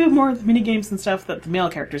want to do more of the mini games and stuff that the male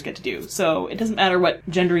characters get to do. So, it doesn't matter what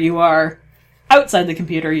gender you are. Outside the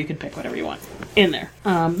computer, you can pick whatever you want in there.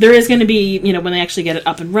 There is going to be, when they actually get it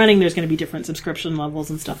up and running, there's going to be different subscription levels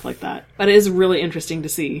and stuff like that. But it is really interesting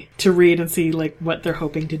to read and see, like, what they're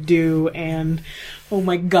hoping to do. And, oh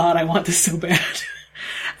my god, I want this so bad.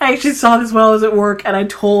 I actually saw this while I was at work, and I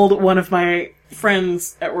told one of my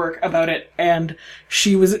friends at work about it, and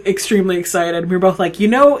she was extremely excited. We were both like,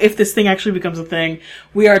 if this thing actually becomes a thing,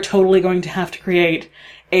 we are totally going to have to create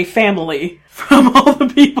a family from all the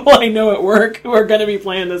people I know at work who are going to be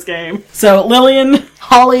playing this game. So, Lillian,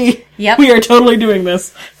 Holly, yep. We are totally doing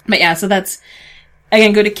this. But yeah, so that's,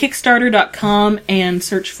 again, go to Kickstarter.com and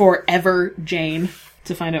search for Ever Jane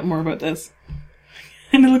to find out more about this.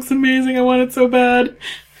 And it looks amazing. I want it so bad.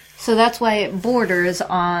 So that's why it borders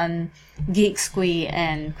on Geek Squee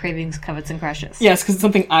and Cravings, Covets, and Crushes. Yes, because it's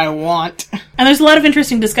something I want. And there's a lot of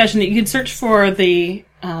interesting discussion that you can search for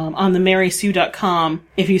on the marysue.com.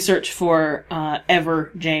 If you search for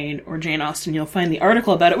Ever Jane or Jane Austen, you'll find the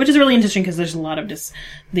article about it, which is really interesting because there's a lot of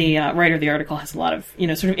the writer of the article has a lot of,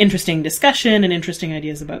 sort of interesting discussion and interesting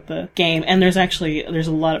ideas about the game. And there's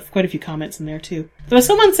quite a few comments in there too. Though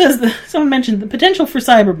someone mentioned the potential for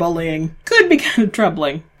cyberbullying could be kind of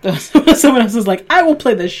troubling. Someone else is like, I will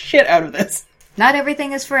play the shit out of this. Not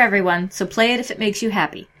everything is for everyone, so play it if it makes you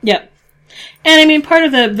happy. Yep. And I mean, part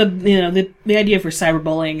of the idea for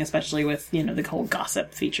cyberbullying, especially with, the whole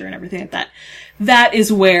gossip feature and everything like that, that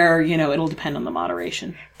is where, it'll depend on the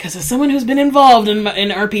moderation. Because as someone who's been involved in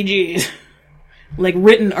RPGs, like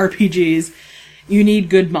written RPGs, you need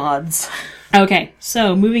good mods. Okay,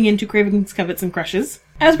 so moving into Cravings, Covets, and Crushes.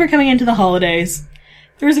 As we're coming into the holidays,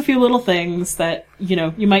 there's a few little things that,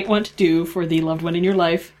 you might want to do for the loved one in your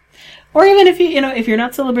life. Or even if if you're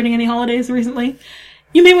not celebrating any holidays recently,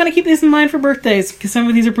 you may want to keep these in mind for birthdays, because some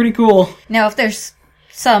of these are pretty cool. Now, if there's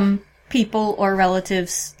some people or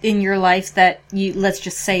relatives in your life that let's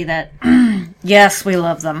just say that, yes, we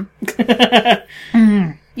love them.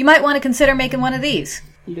 You might want to consider making one of these.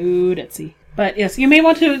 Load Etsy. But yes, you may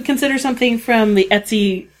want to consider something from the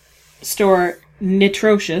Etsy store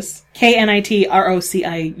Knitrocious.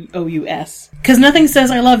 Knitrocious. Because nothing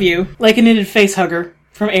says I love you like a knitted face hugger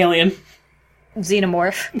from Alien.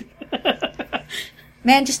 Xenomorph.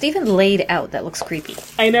 Man, just even laid out, that looks creepy.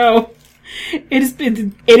 I know.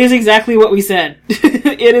 It is exactly what we said.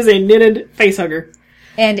 It is a knitted facehugger.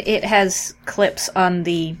 And it has clips on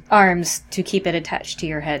the arms to keep it attached to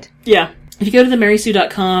your head. Yeah. If you go to the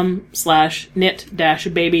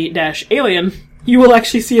marysue.com/knit-baby-alien, you will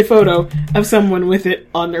actually see a photo of someone with it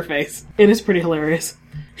on their face. It is pretty hilarious.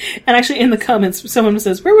 And actually, in the comments, someone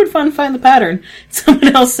says, "Where would fun find the pattern?"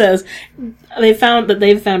 Someone else says they've found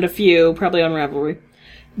a few, probably on Ravelry.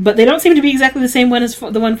 But they don't seem to be exactly the same one as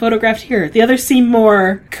the one photographed here. The others seem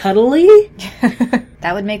more cuddly.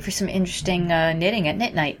 That would make for some interesting knitting at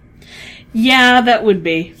knit night. Yeah, that would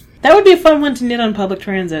be. That would be a fun one to knit on public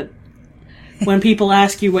transit. When people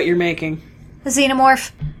ask you what you're making. A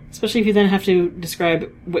xenomorph. Especially if you then have to describe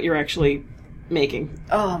what you're actually making.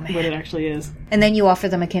 Oh, man. What it actually is. And then you offer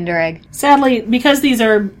them a Kinder Egg. Sadly, because these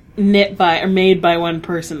are made by one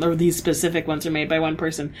person, or these specific ones are made by one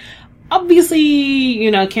person,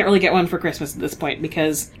 obviously, can't really get one for Christmas at this point,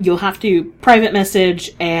 because you'll have to private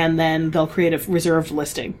message, and then they'll create a reserved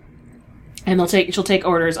listing. And she'll take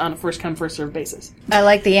orders on a first-come, first-served basis. I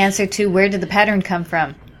like the answer to, where did the pattern come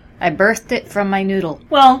from? I birthed it from my noodle.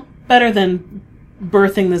 Well, better than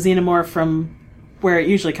birthing the xenomorph from where it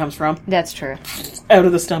usually comes from. That's true. Out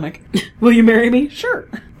of the stomach. Will you marry me? Sure.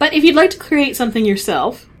 But if you'd like to create something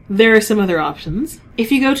yourself, there are some other options.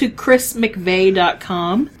 If you go to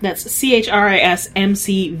chrismcveigh.com, that's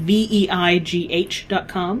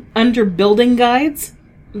CHRISMCVEIGH.com, under building guides,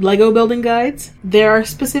 Lego building guides, there are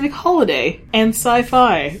specific holiday and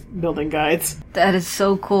sci-fi building guides. That is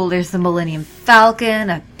so cool. There's the Millennium Falcon,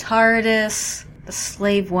 a TARDIS, the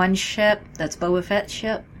Slave One ship, that's Boba Fett's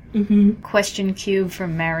ship. Mm-hmm. Question Cube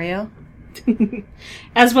from Mario.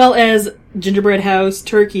 As well as Gingerbread House,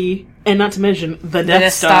 Turkey, and not to mention the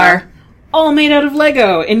Death Star. All made out of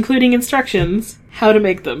Lego, including instructions how to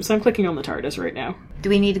make them. So I'm clicking on the TARDIS right now. Do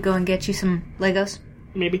we need to go and get you some Legos?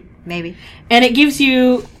 Maybe. And it gives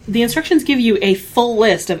you, the instructions give you a full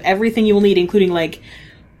list of everything you will need, including like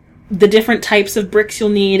the different types of bricks you'll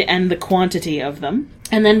need and the quantity of them.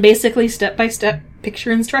 And then basically step-by-step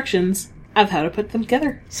picture instructions of how to put them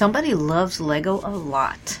together. Somebody loves Lego a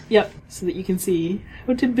lot. Yep, so that you can see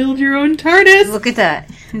how to build your own TARDIS. Look at that.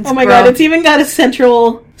 Oh my god, it's even got a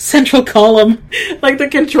central column. Like the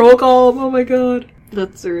control column. Oh my god.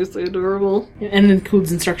 That's seriously adorable. And it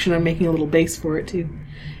includes instruction on making a little base for it too.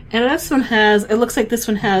 And it looks like this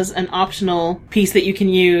one has an optional piece that you can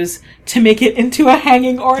use to make it into a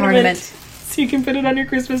hanging ornament. So you can put it on your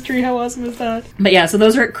Christmas tree. How awesome is that? But yeah, so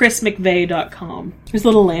those are at chrismcveigh.com. There's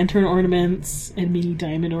little lantern ornaments and mini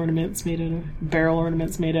diamond ornaments barrel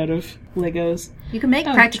ornaments made out of Legos. You can make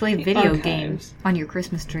practically video games on your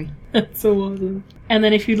Christmas tree. That's so awesome. And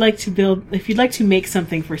then if you'd like to make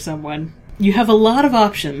something for someone, you have a lot of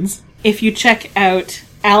options if you check out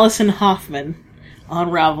Allison Hoffman on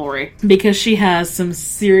Ravelry, because she has some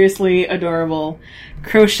seriously adorable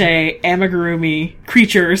crochet amigurumi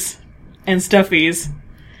creatures and stuffies,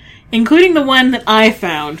 including the one that I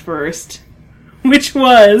found first, which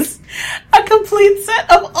was a complete set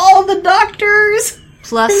of all the doctors!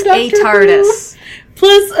 Plus a TARDIS.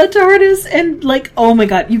 Plus a TARDIS, and like, oh my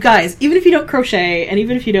god, you guys, even if you don't crochet, and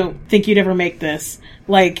even if you don't think you'd ever make this,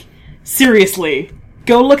 like, seriously,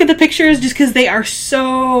 go look at the pictures just because they are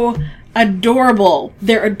so adorable.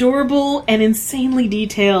 They're adorable and insanely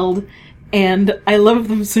detailed, and I love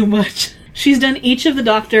them so much. She's done each of the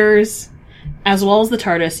doctors as well as the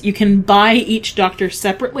TARDIS. You can buy each doctor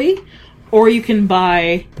separately, or you can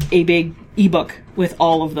buy a big ebook with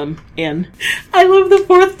all of them in. I love the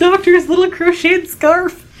fourth Doctor's little crocheted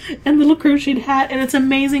scarf and little crocheted hat, and it's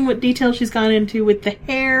amazing what detail she's gone into with the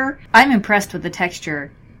hair. I'm impressed with the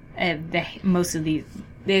texture of most of these.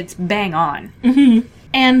 It's bang on. Mm-hmm.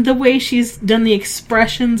 And the way she's done the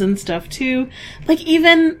expressions and stuff, too. Like,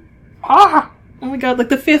 even... oh my god, like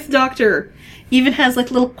the fifth Doctor even has like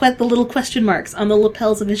the little question marks on the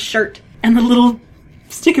lapels of his shirt and the little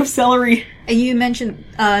stick of celery. You mentioned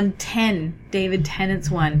 10, David Tennant's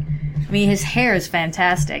one. I mean, his hair is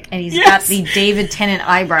fantastic, and he's got the David Tennant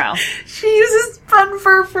eyebrow. She uses fun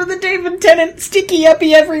fur for the David Tennant sticky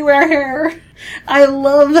uppy everywhere hair. I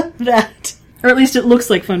love that. Or at least it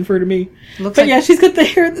looks like fun fur to me. She's got the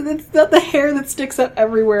hair that sticks up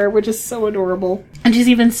everywhere, which is so adorable. And she's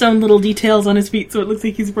even sewn little details on his feet, so it looks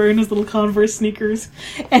like he's wearing his little Converse sneakers.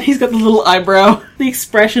 And he's got the little eyebrow. The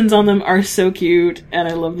expressions on them are so cute, and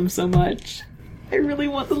I love them so much. I really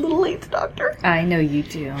want the little 8th Doctor. I know you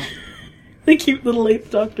do. The cute little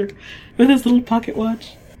 8th Doctor with his little pocket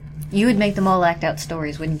watch. You would make them all act out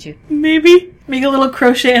stories, wouldn't you? Maybe. Make a little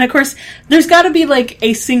crochet. And of course, there's got to be like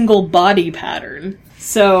a single body pattern.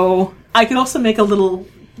 So I could also make a little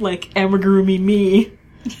like amigurumi me.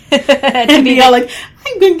 And be all like,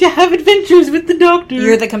 I'm going to have adventures with the Doctor.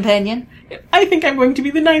 You're the companion? I think I'm going to be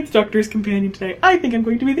the 9th Doctor's companion today. I think I'm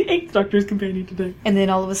going to be the 8th Doctor's companion today. And then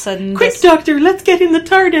all of a sudden... Quick, Doctor, let's get in the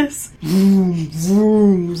TARDIS. Vroom,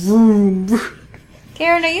 vroom, vroom, vroom.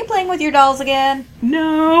 Karen, are you playing with your dolls again?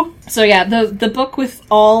 No. So yeah, the book with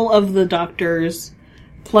all of the Doctors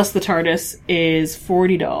plus the TARDIS is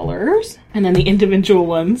 $40. And then the individual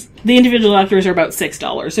ones, the individual Doctors are about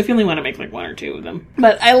 $6. So if you only want to make like one or two of them.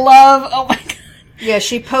 But I love, oh my god. Yeah,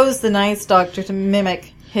 she posed the 9th Doctor to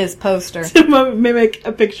mimic his poster. To mimic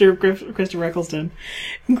a picture of Christopher Eccleston.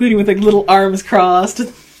 Including with like little arms crossed.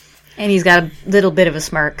 And he's got a little bit of a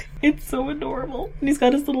smirk. It's so adorable. And he's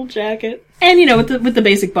got his little jacket. And, you know, with the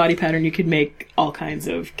basic body pattern, you could make all kinds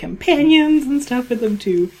of companions and stuff with them,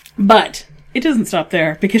 too. But it doesn't stop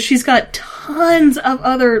there, because she's got tons of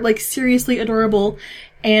other, like, seriously adorable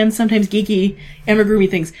and sometimes geeky amigurumi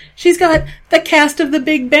things. She's got the cast of The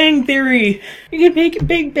Big Bang Theory. You can make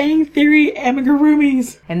Big Bang Theory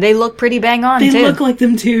amigurumis. And they look pretty bang on, too. They look like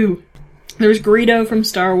them, too. There's Greedo from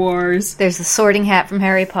Star Wars. There's the Sorting Hat from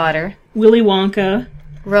Harry Potter. Willy Wonka.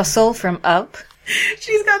 Russell from Up.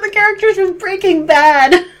 She's got the characters from Breaking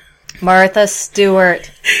Bad. Martha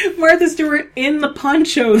Stewart. Martha Stewart in the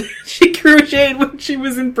poncho that she crocheted when she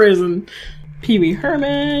was in prison. Pee Wee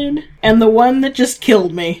Herman. And the one that just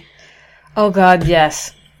killed me. Oh God,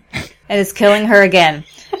 yes. It is killing her again.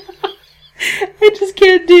 I just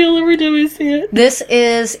can't deal every time I see it. This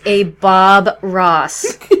is a Bob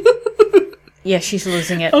Ross. Yeah, she's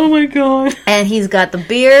losing it. Oh my god. And he's got the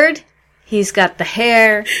beard. He's got the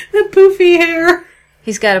hair. The poofy hair.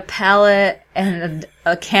 He's got a palette and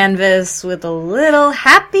a canvas with a little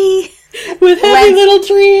happy... With happy little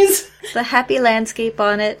trees. The happy landscape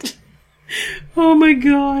on it. Oh my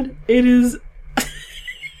god. It is...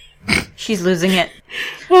 She's losing it.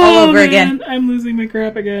 All over again. I'm losing my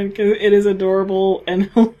crap again because it is adorable and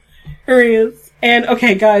hilarious. And,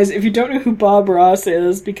 okay, guys, if you don't know who Bob Ross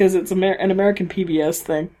is, because it's an American PBS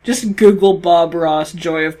thing, just Google Bob Ross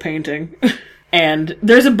Joy of Painting. And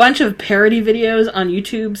there's a bunch of parody videos on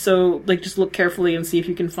YouTube, so, like, just look carefully and see if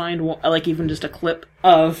you can find, like, even just a clip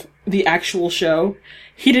of the actual show.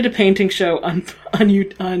 He did a painting show on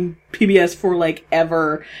PBS for, like,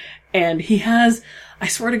 ever, and he has, I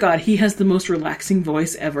swear to God, he has the most relaxing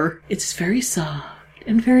voice ever. It's very soft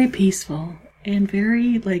and very peaceful and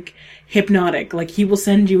very, like, hypnotic. Like, he will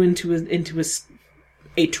send you into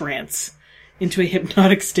a trance. Into a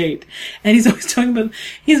hypnotic state. And he's always talking about,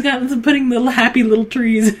 he's got putting little happy little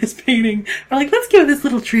trees in his painting. We're like, let's give this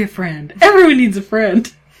little tree a friend. Everyone needs a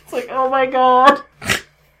friend. It's like, oh my god.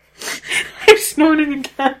 I'm snorting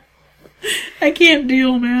again. I can't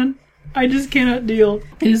deal, man. I just cannot deal.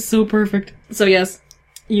 It is so perfect. So yes,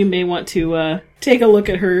 you may want to take a look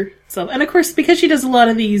at herself. And of course, because she does a lot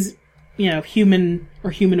of these, human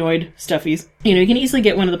or humanoid stuffies, you can easily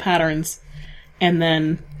get one of the patterns and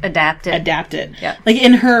then adapt it. Yeah. Like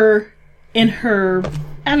in her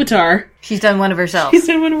avatar. She's done one of herself.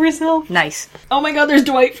 Nice. Oh my god, there's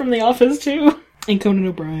Dwight from The Office too. And Conan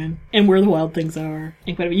O'Brien. And Where the Wild Things Are.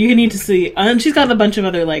 Incredible. You need to see. And she's got a bunch of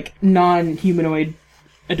other, like, non-humanoid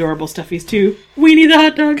adorable stuffies too. Weenie the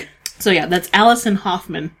hot dog. So yeah, that's Alison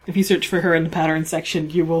Hoffman. If you search for her in the pattern section,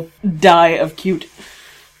 you will die of cute.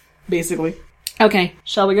 Basically. Okay,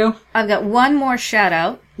 shall we go? I've got one more shout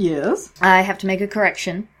out. Yes. I have to make a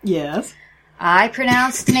correction. Yes. I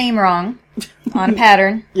pronounced the name wrong on a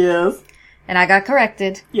pattern. Yes. And I got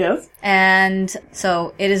corrected. Yes. And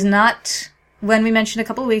so it is not, when we mentioned a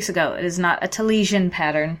couple of weeks ago, it is not a Talesian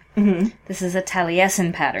pattern. Mm-hmm. This is a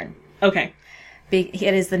Taliesin pattern. Okay. It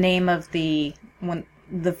is the name of the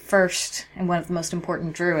first and one of the most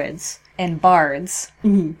important druids and bards.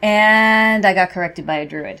 Mm-hmm. And I got corrected by a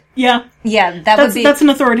druid. Yeah. Yeah, that's an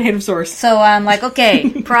authoritative source. So I'm like,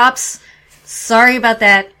 okay, props. Sorry about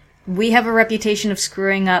that. We have a reputation of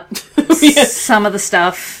screwing up some of the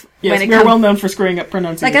stuff. Yes, we're well known for screwing up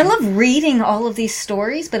pronunciation. Like, I love reading all of these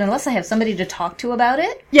stories, but unless I have somebody to talk to about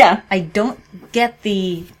it, I don't get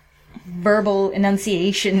the verbal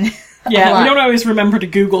enunciation. Yeah, we don't always remember to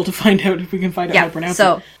Google to find out if we can find out how to pronounce it.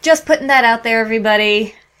 So, just putting that out there,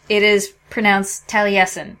 everybody. It is pronounced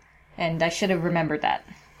Taliesin, and I should have remembered that,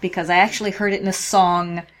 because I actually heard it in a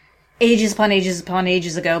song ages upon ages upon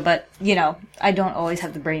ages ago, but, I don't always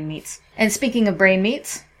have the brain meats. And speaking of brain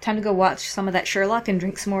meats, time to go watch some of that Sherlock and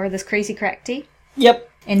drink some more of this crazy crack tea. Yep.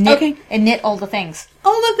 And knit all the things.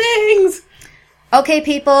 All the things! Okay,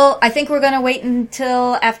 people, I think we're going to wait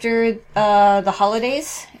until after the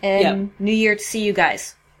holidays and New Year to see you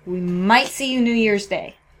guys. We might see you New Year's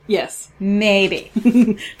Day. Yes. Maybe.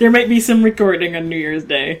 There might be some recording on New Year's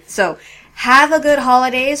Day. So, have a good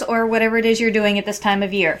holidays or whatever it is you're doing at this time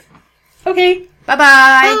of year. Okay. Bye-bye.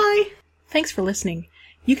 Bye. Thanks for listening.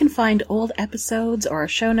 You can find old episodes or our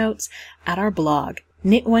show notes at our blog,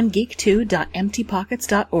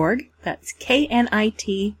 knit1geek2.emptypockets.org. That's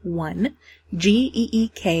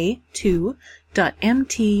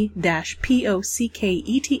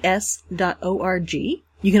KNIT1GEEK2.MT-POCKETS.org.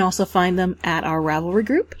 You can also find them at our Ravelry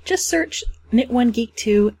group. Just search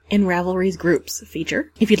Knit1Geek2 in Ravelry's groups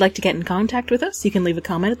feature. If you'd like to get in contact with us, you can leave a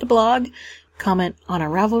comment at the blog, comment on our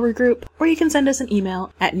Ravelry group, or you can send us an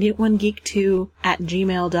email at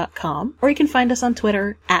knit1geek2@gmail.com, or you can find us on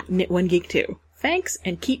Twitter at knit1geek2. Thanks,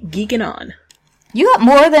 and keep geeking on. You got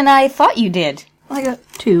more than I thought you did. Well, I got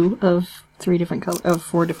 2 of 3 different colors, of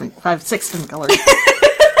 4 different, 5, 6 different colors.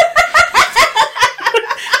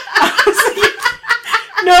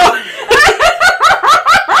 No!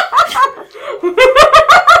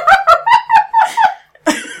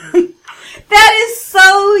 That is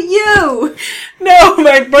so you! No,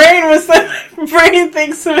 my brain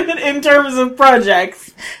thinks of it in terms of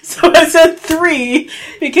projects. So I said 3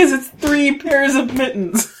 because it's 3 pairs of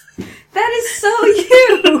mittens. That is so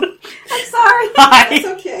you. I'm sorry. Hi. It's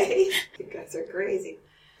okay. You guys are crazy.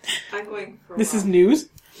 I'm going for This is news.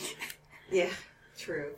 Yeah, true.